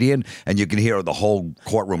comedian, and you can hear the whole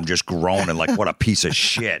courtroom just groaning like, "What a piece of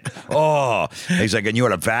shit!" Oh, and he's like, and you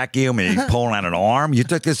had a vacuum, and he's pulling out an arm. You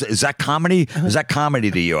think this is that comedy? Is that comedy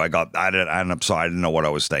to you? I go, I'm sorry, I didn't know what I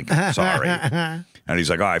was thinking. Sorry. And he's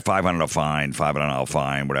like, all right, $500 fine, $500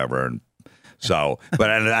 fine, whatever. And so,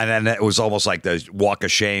 but and it was almost like the walk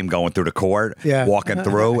of shame going through the court, walking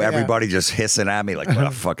through, everybody just hissing at me like, what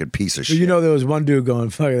a fucking piece of shit. You know, there was one dude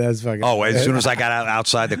going, fuck it, that's fucking. Oh, as soon as I got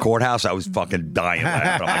outside the courthouse, I was fucking dying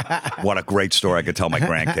laughing. I'm like, what a great story I could tell my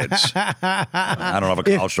grandkids. I don't have a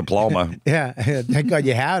college diploma. Yeah, thank God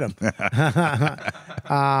you had them.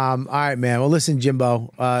 All right, man. Well, listen,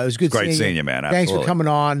 Jimbo, it was good seeing you, man. Thanks Absolutely. for coming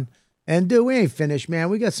on. And dude, we ain't finished, man.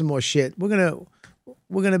 We got some more shit. We're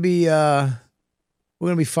gonna be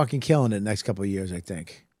fucking killing it next couple of years, I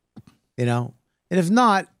think. You know? And if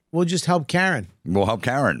not, we'll just help Karen. We'll help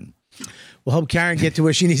Karen. We'll help Karen get to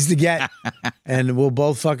where she needs to get. And we'll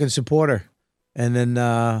both fucking support her. And then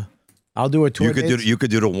I'll do a tour. You could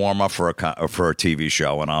do the warm up for a TV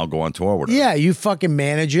show, and I'll go on tour with her. Yeah, you fucking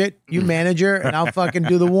manage it. You manage her, and I'll fucking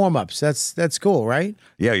do the warm ups. That's cool, right?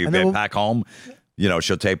 Yeah, you get back home. You know,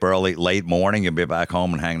 she'll tape late morning. You'll be back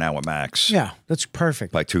home and hanging out with Max. Yeah, that's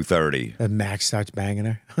perfect. By 2:30. And Max starts banging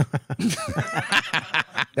her.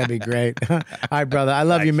 That'd be great. All right, brother. I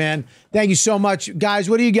love you, man. Thank you so much.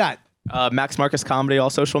 Guys, what do you got? Max Marcus Comedy,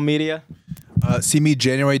 all social media. See me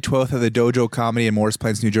January 12th at the Dojo Comedy in Morris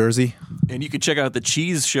Plains, New Jersey. And you can check out the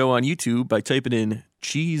Cheese Show on YouTube by typing in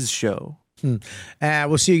Cheese Show.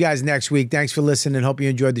 We'll see you guys next week. Thanks for listening. Hope you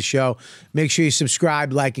enjoyed the show. Make sure you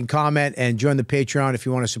subscribe, like, and comment, and join the Patreon if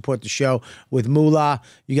you want to support the show with Moolah.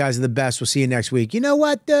 You guys are the best. We'll see you next week. You know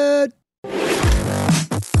what, dude? You've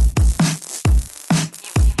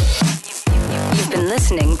been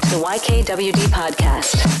listening to the YKWD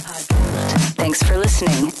podcast. Thanks for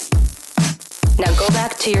listening. Now go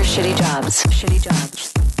back to your shitty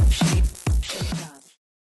jobs.